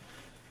myself.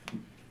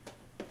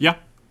 Yeah.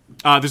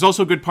 There's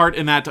also a good part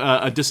in that,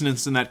 a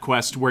dissonance in that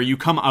quest, where you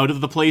come out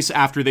of the place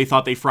after they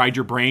thought they fried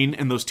your brain,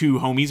 and those two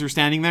homies are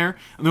standing there,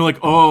 and they're like,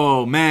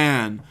 oh,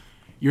 man,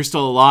 you're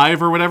still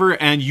alive or whatever,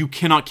 and you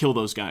cannot kill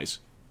those guys.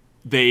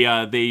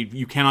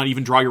 You cannot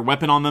even draw your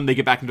weapon on them. They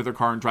get back into their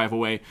car and drive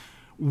away.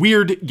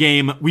 Weird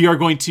game. We are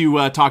going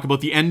to talk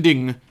about the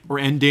ending, or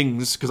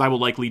endings, because I will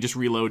likely just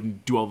reload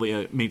and do all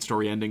the main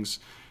story endings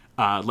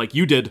like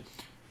you did.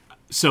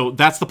 So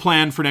that's the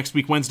plan for next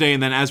week, Wednesday,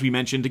 and then, as we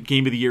mentioned,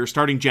 Game of the Year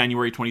starting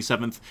January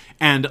 27th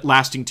and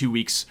lasting 2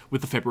 weeks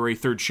with the February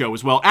 3rd show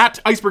as well. At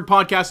Iceberg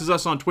Podcast is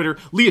us on Twitter.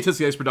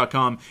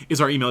 Leah@iceberg.com is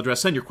our email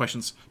address. Send your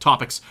questions,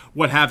 topics,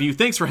 what have you.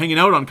 Thanks for hanging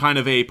out on kind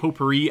of a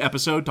potpourri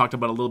episode. Talked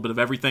about a little bit of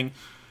everything.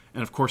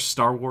 And, of course,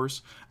 Star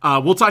Wars.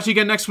 We'll talk to you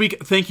again next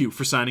week. Thank you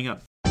for signing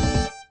up.